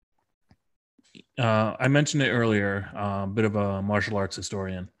I mentioned it earlier. A bit of a martial arts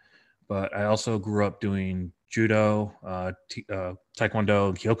historian, but I also grew up doing judo, taekwondo,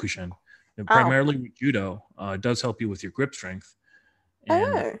 and kyokushin. And Oh. primarily with judo, does help you with your grip strength.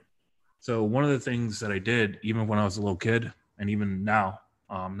 And Oh. so one of the things that I did, even when I was a little kid, and even now,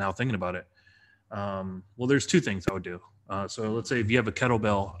 now thinking about it, well, there's two things I would do. So let's say if you have a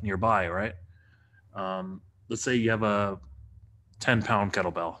kettlebell nearby, right? Let's say you have a 10-pound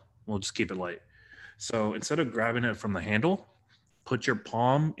kettlebell. We'll just keep it light. So instead of grabbing it from the handle, put your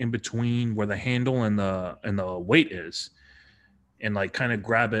palm in between where the handle and the weight is, and like kind of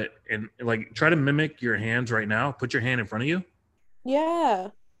grab it and like try to mimic your hands right now. Put your hand in front of you. Yeah.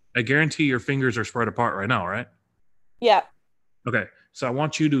 I guarantee your fingers are spread apart right now, right? Yeah. Okay. So I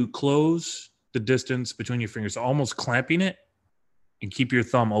want you to close the distance between your fingers, almost clamping it, and keep your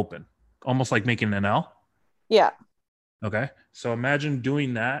thumb open, almost like making an L. Yeah. Okay. So imagine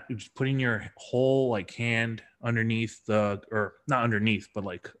doing that, just putting your whole like hand underneath or not underneath, but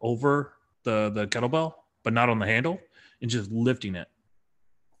like over the kettlebell, but not on the handle, and just lifting it.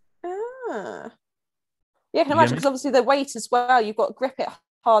 Ah. Yeah, I can You get imagine me? because obviously the weight as well, you've got to grip it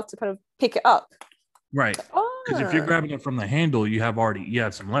hard to kind of pick it up. Right. Because if you're Oh. grabbing it from the handle, you have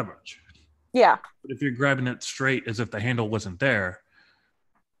some leverage. Yeah. But if you're grabbing it straight as if the handle wasn't there,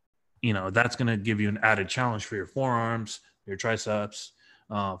 that's going to give you an added challenge for your forearms, your triceps,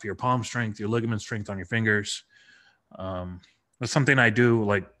 for your palm strength, your ligament strength on your fingers. That's something I do,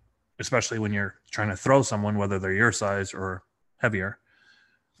 like, especially when you're trying to throw someone, whether they're your size or heavier.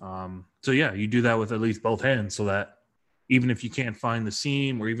 So yeah, you do that with at least both hands, so that even if you can't find the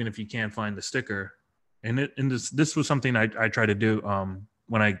seam or even if you can't find the sticker, and this was something I tried to do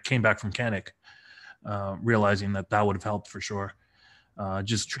when I came back from Canik, realizing that would have helped for sure.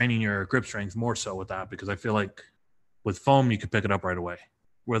 Just training your grip strength more so with that, because I feel like with foam you could pick it up right away.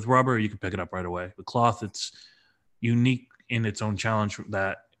 With rubber you can pick it up right away. With cloth, it's unique in its own challenge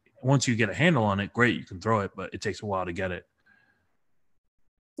that once you get a handle on it, great, you can throw it, but it takes a while to get it.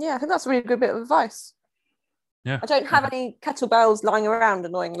 Yeah, I think that's a really good bit of advice. Yeah. I don't have any kettlebells lying around,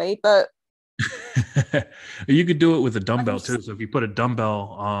 annoyingly, but You could do it with a dumbbell just... too. So if you put a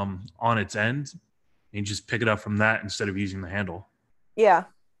dumbbell on its end and just pick it up from that instead of using the handle, yeah.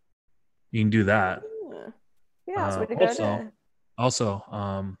 you can do that. Yeah, that's a really good Also,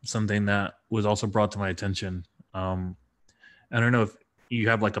 idea. something that was also brought to my attention. I don't know if you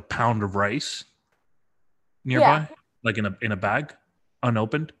have like a pound of rice Yeah. nearby, like in a bag,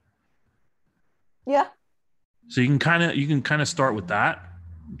 unopened. Yeah. So you can kind of start with that.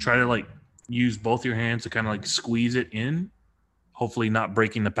 Try to like use both your hands to kind of like squeeze it in, hopefully not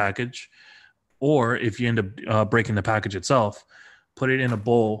breaking the package. Or if you end up breaking the package itself, put it in a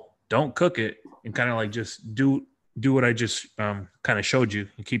bowl. Don't cook it, and kind of like just do what I just kind of showed you.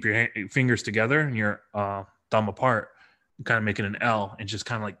 And keep your fingers together and your thumb apart, and kind of making an L, and just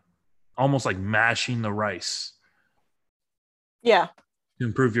kind of like almost like mashing the rice Yeah. to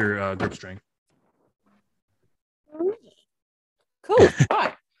improve your grip strength. Cool.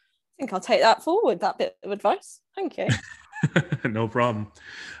 Right. I think I'll take that forward, that bit of advice. Thank you. No problem.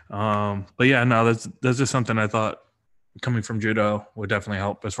 But yeah, no, that's just something I thought coming from judo would definitely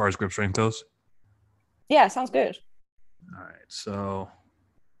help as far as grip strength goes. Yeah, sounds good. All right, so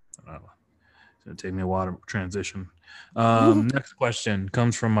it's gonna take me a while to transition. Next question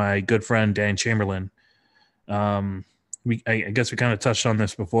comes from my good friend Dan Chamberlain. I guess we kind of touched on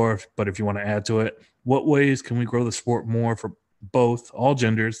this before, but if you want to add to it, what ways can we grow the sport more for both all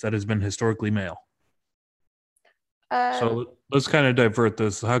genders that has been historically male? So let's kind of divert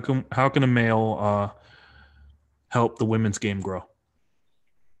this. How can a male help the women's game grow?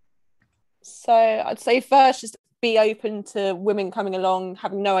 So I'd say first, just be open to women coming along,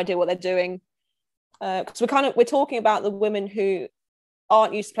 having no idea what they're doing, because we're talking about the women who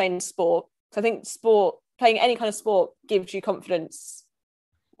aren't used to playing sport. So I think playing any kind of sport gives you confidence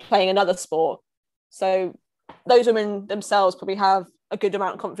playing another sport. So those women themselves probably have a good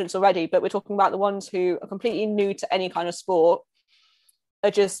amount of confidence already, but we're talking about the ones who are completely new to any kind of sport,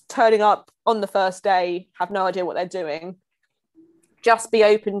 are just turning up on the first day, have no idea what they're doing. Just be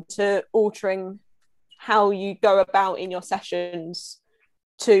open to altering how you go about in your sessions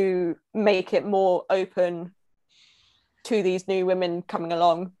to make it more open to these new women coming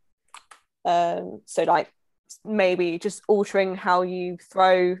along. So like maybe just altering how you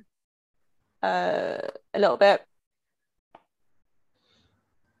throw a little bit.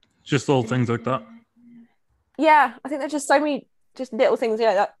 Just little things like that. Yeah, I think there's just so many just little things,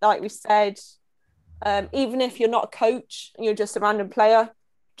 yeah, that like we said, even if you're not a coach and you're just a random player,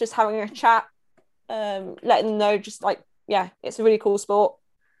 just having a chat, letting them know just like, yeah, it's a really cool sport.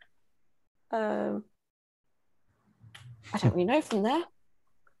 I don't really know from there.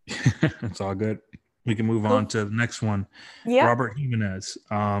 It's all good. We can move Cool. on to the next one. Yeah. Robert Jimenez.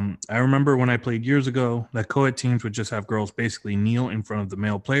 I remember when I played years ago that co-ed teams would just have girls basically kneel in front of the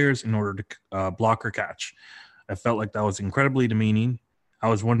male players in order to block or catch. I felt like that was incredibly demeaning. I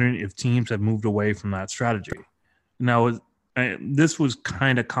was wondering if teams have moved away from that strategy. Now, this was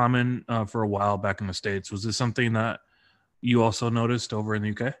kind of common for a while back in the States. Was this something that you also noticed over in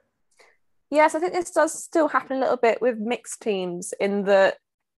the UK? Yes, I think this does still happen a little bit with mixed teams in that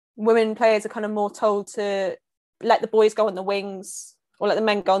women players are kind of more told to let the boys go on the wings or let the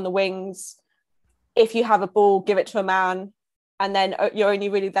men go on the wings. If you have a ball, give it to a man. And then you're only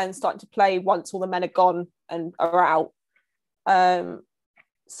really then starting to play once all the men are gone and are out.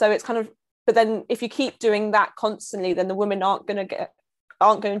 So it's kind of, but then if you keep doing that constantly, then the women aren't going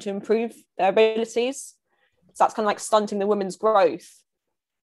to improve their abilities. So that's kind of like stunting the women's growth.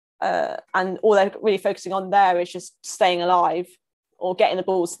 And all they're really focusing on there is just staying alive or getting the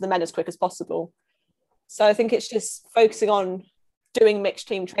balls to the men as quick as possible. So I think it's just focusing on doing mixed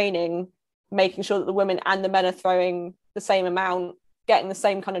team training, making sure that the women and the men are throwing the same amount, getting the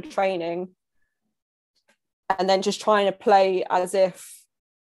same kind of training, and then just trying to play as if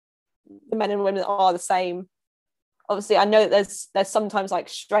the men and women are the same. Obviously, I know that there's sometimes like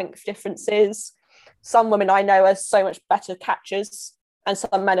strength differences. Some women I know are so much better catchers and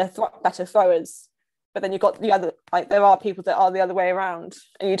some men are better throwers. But then you've got the other, like there are people that are the other way around,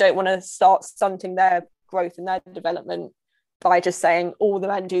 and you don't want to start stunting their growth and their development by just saying all the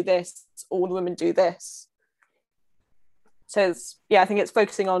men do this, all the women do this. So I think it's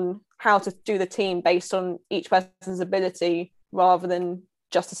focusing on how to do the team based on each person's ability rather than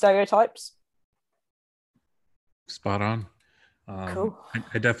just the stereotypes. Spot on. Cool.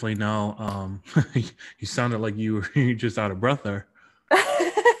 I definitely know. You sounded like you were just out of breath there.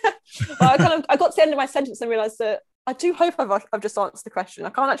 Well, I got to the end of my sentence and realised that I do hope I've just answered the question. I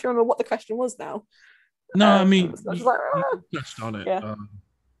can't actually remember what the question was now. No, I mean, so I was like, you touched on it. Yeah.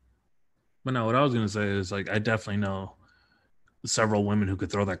 But no, what I was going to say is like I definitely know several women who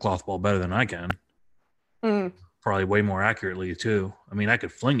could throw that cloth ball better than I can. Probably way more accurately too. I mean, I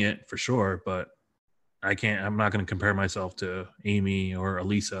could fling it for sure, but I can't. I'm not going to compare myself to Amy or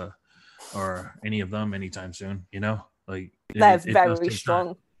Elisa or any of them anytime soon. You know, like they're very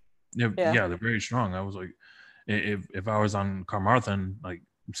strong. Yeah, they're very strong. I was like, if I was on Carmarthen, like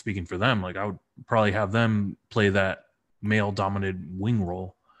speaking for them, like I would probably have them play that male dominated wing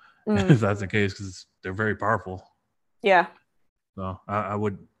role if that's the case, because they're very powerful. Yeah. So I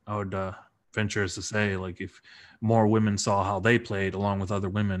would venture as to say, like, if more women saw how they played along with other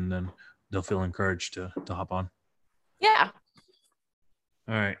women, then they'll feel encouraged to hop on. Yeah.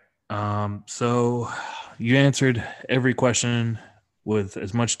 All right. So you answered every question with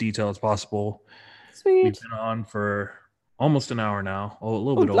as much detail as possible. Sweet. We've been on for almost an hour now. Oh, a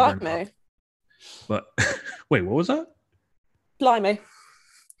little bit over. Blimey. But wait, what was that? Blimey.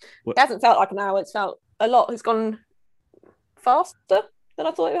 What? It hasn't felt like an hour. It's felt a lot. It's gone faster than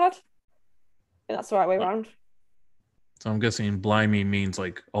I thought it had. And that's the right way around. So I'm guessing blimey means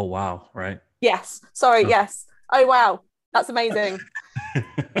like, oh, wow, right? Yes. Sorry, yes. Oh, wow. That's amazing.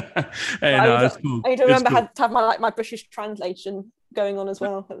 Hey, no, it's cool. I need to remember how to have my British translation going on as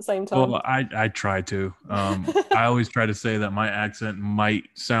well at the same time. Well, I try to. I always try to say that my accent might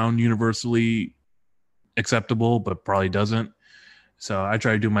sound universally acceptable, but probably doesn't. So I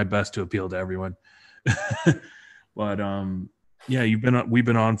try to do my best to appeal to everyone. But yeah, we've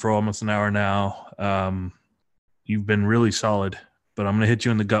been on for almost an hour now. You've been really solid, but I'm gonna hit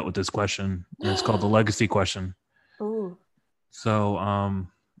you in the gut with this question, and it's called the legacy question. Ooh. So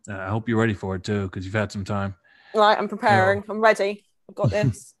I hope you're ready for it too, because you've had some time. Right, I'm preparing. I'm ready. I've got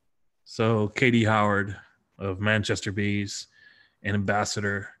this. So Katie Howard of Manchester Bees, an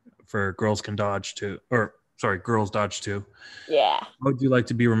ambassador for Girls Can Dodge 2, or sorry, Girls Dodge 2. Yeah. How would you like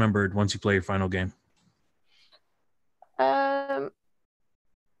to be remembered once you play your final game?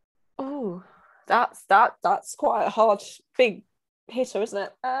 Oh, that's quite a hard big hitter, isn't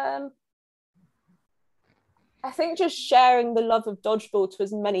it? I think just sharing the love of dodgeball to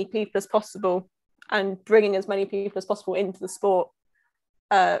as many people as possible and bringing as many people as possible into the sport,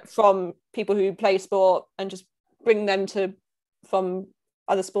 from people who play sport, and just bring them to from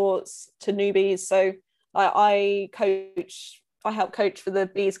other sports to newbies. So I help coach for the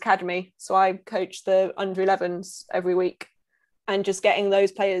Bees Academy. So I coach the under 11s every week, and just getting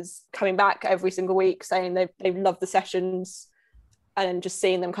those players coming back every single week saying they've loved the sessions, and just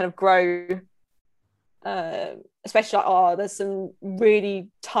seeing them kind of grow. Especially there's some really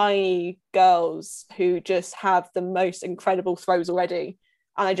tiny girls who just have the most incredible throws already,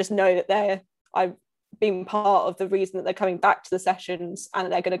 and I just know that I've been part of the reason that they're coming back to the sessions,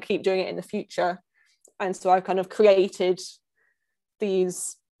 and they're going to keep doing it in the future. And so I've kind of created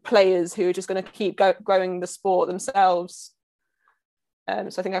these players who are just going to keep growing the sport themselves. So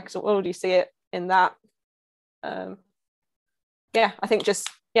I think I can already see it in that. Yeah, I think just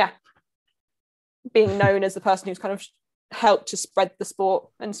being known as the person who's kind of helped to spread the sport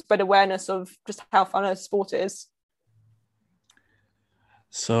and spread awareness of just how fun a sport it is.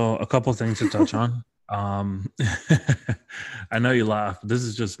 So a couple things to touch on. I know you laugh, but this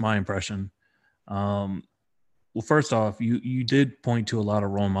is just my impression. Well, first off, you did point to a lot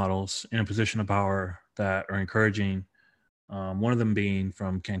of role models in a position of power that are encouraging. One of them being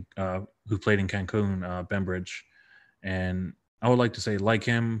from who played in Cancun, Bembridge, and I would like to say, like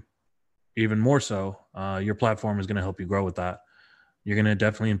him, even more so, your platform is going to help you grow with that. You're going to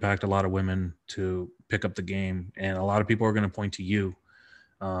definitely impact a lot of women to pick up the game, and a lot of people are going to point to you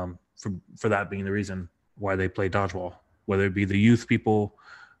for that being the reason why they play dodgeball, whether it be the youth people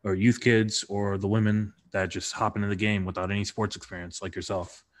or youth kids or the women that just hop into the game without any sports experience like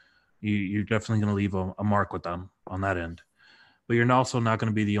yourself. You're definitely going to leave a mark with them on that end. But you're also not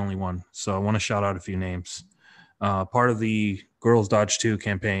going to be the only one. So I want to shout out a few names. Part of the Girls Dodge 2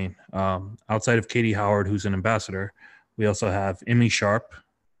 campaign, outside of Katie Howard, who's an ambassador, we also have Emmy Sharp.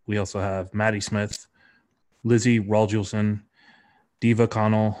 We also have Maddie Smith, Lizzie Ralgilson, Diva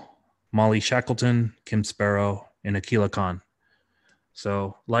Connell, Molly Shackleton, Kim Sparrow, and Akila Khan.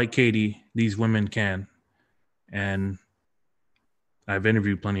 So, like Katie, these women can. And I've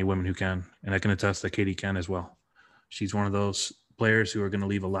interviewed plenty of women who can, and I can attest that Katie can as well. She's one of those players who are going to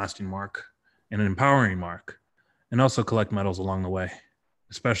leave a lasting mark and an empowering mark, and also collect medals along the way,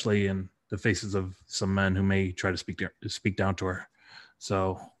 especially in the faces of some men who may try to speak down to her.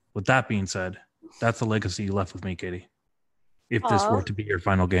 So, with that being said, that's the legacy you left with me, Katie. If this were to be your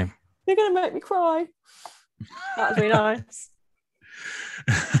final game, you're gonna make me cry. That was really nice.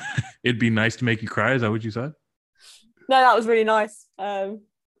 It'd be nice to make you cry. Is that what you said? No, that was really nice. No,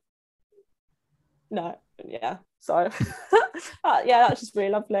 yeah, sorry. Yeah, that's just really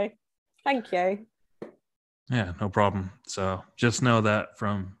lovely. Thank you. Yeah, no problem. So just know that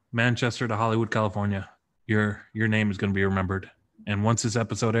from Manchester to Hollywood, California, your name is going to be remembered. And once this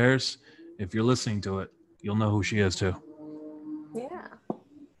episode airs, if you're listening to it, you'll know who she is too. Yeah.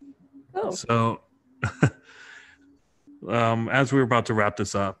 Cool. So as we were about to wrap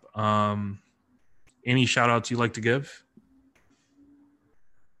this up, any shout outs you'd like to give?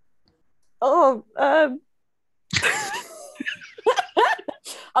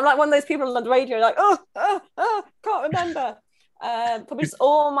 I'm like one of those people on the radio, like, can't remember. Probably just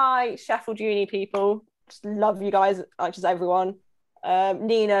all my Sheffield Uni people. Just love you guys, like just everyone.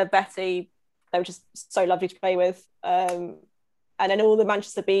 Nina, Betty, they were just so lovely to play with. And then all the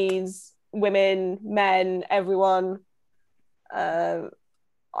Manchester Bees, women, men, everyone. I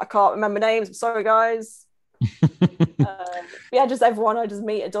can't remember names. I'm sorry, guys. Yeah, just everyone I just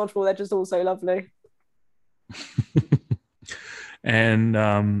meet at dodgeball. They're just all so lovely.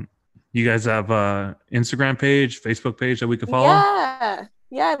 And you guys have a Instagram page, Facebook page that we can follow?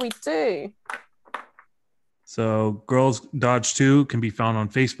 Yeah, we do. So Girls Dodge 2 can be found on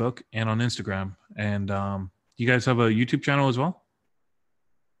Facebook and on Instagram. And you guys have a YouTube channel as well?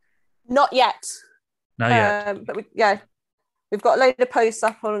 Not yet. Not yet. But we've got a load of posts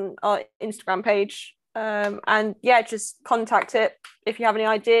up on our Instagram page. And yeah, just contact it if you have any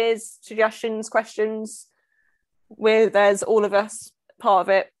ideas, suggestions, questions. There's all of us part of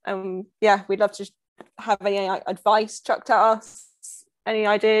it. Yeah, we'd love to have any advice chucked at us, any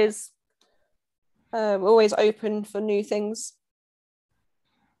ideas. We're always open for new things.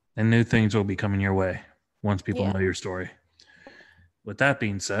 And new things will be coming your way once people Yeah. know your story. With that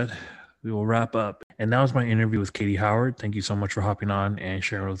being said, we will wrap up. And that was my interview with Katie Howard. Thank you so much for hopping on and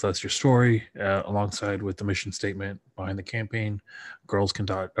sharing with us your story, alongside with the mission statement behind the campaign. Girls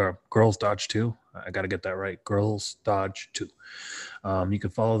Dodge 2. I got to get that right. Girls Dodge 2. You can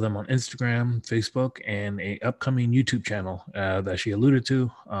follow them on Instagram, Facebook, and a upcoming YouTube channel that she alluded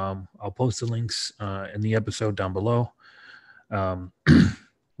to. I'll post the links in the episode down below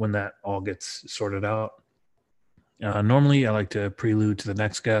when that all gets sorted out. Normally, I like to prelude to the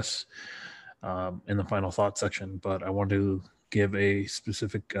next guest in the final thought section, but I want to give a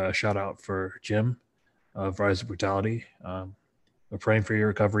specific shout out for Jim of Rise of Brutality. We're praying for your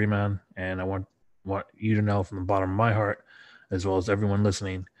recovery, man, and I want you to know from the bottom of my heart, as well as everyone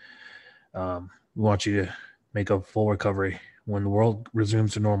listening, we want you to make a full recovery. When the world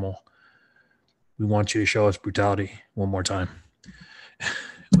resumes to normal, we want you to show us brutality one more time.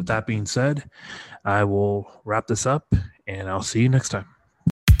 With that being said, I will wrap this up, and I'll see you next time.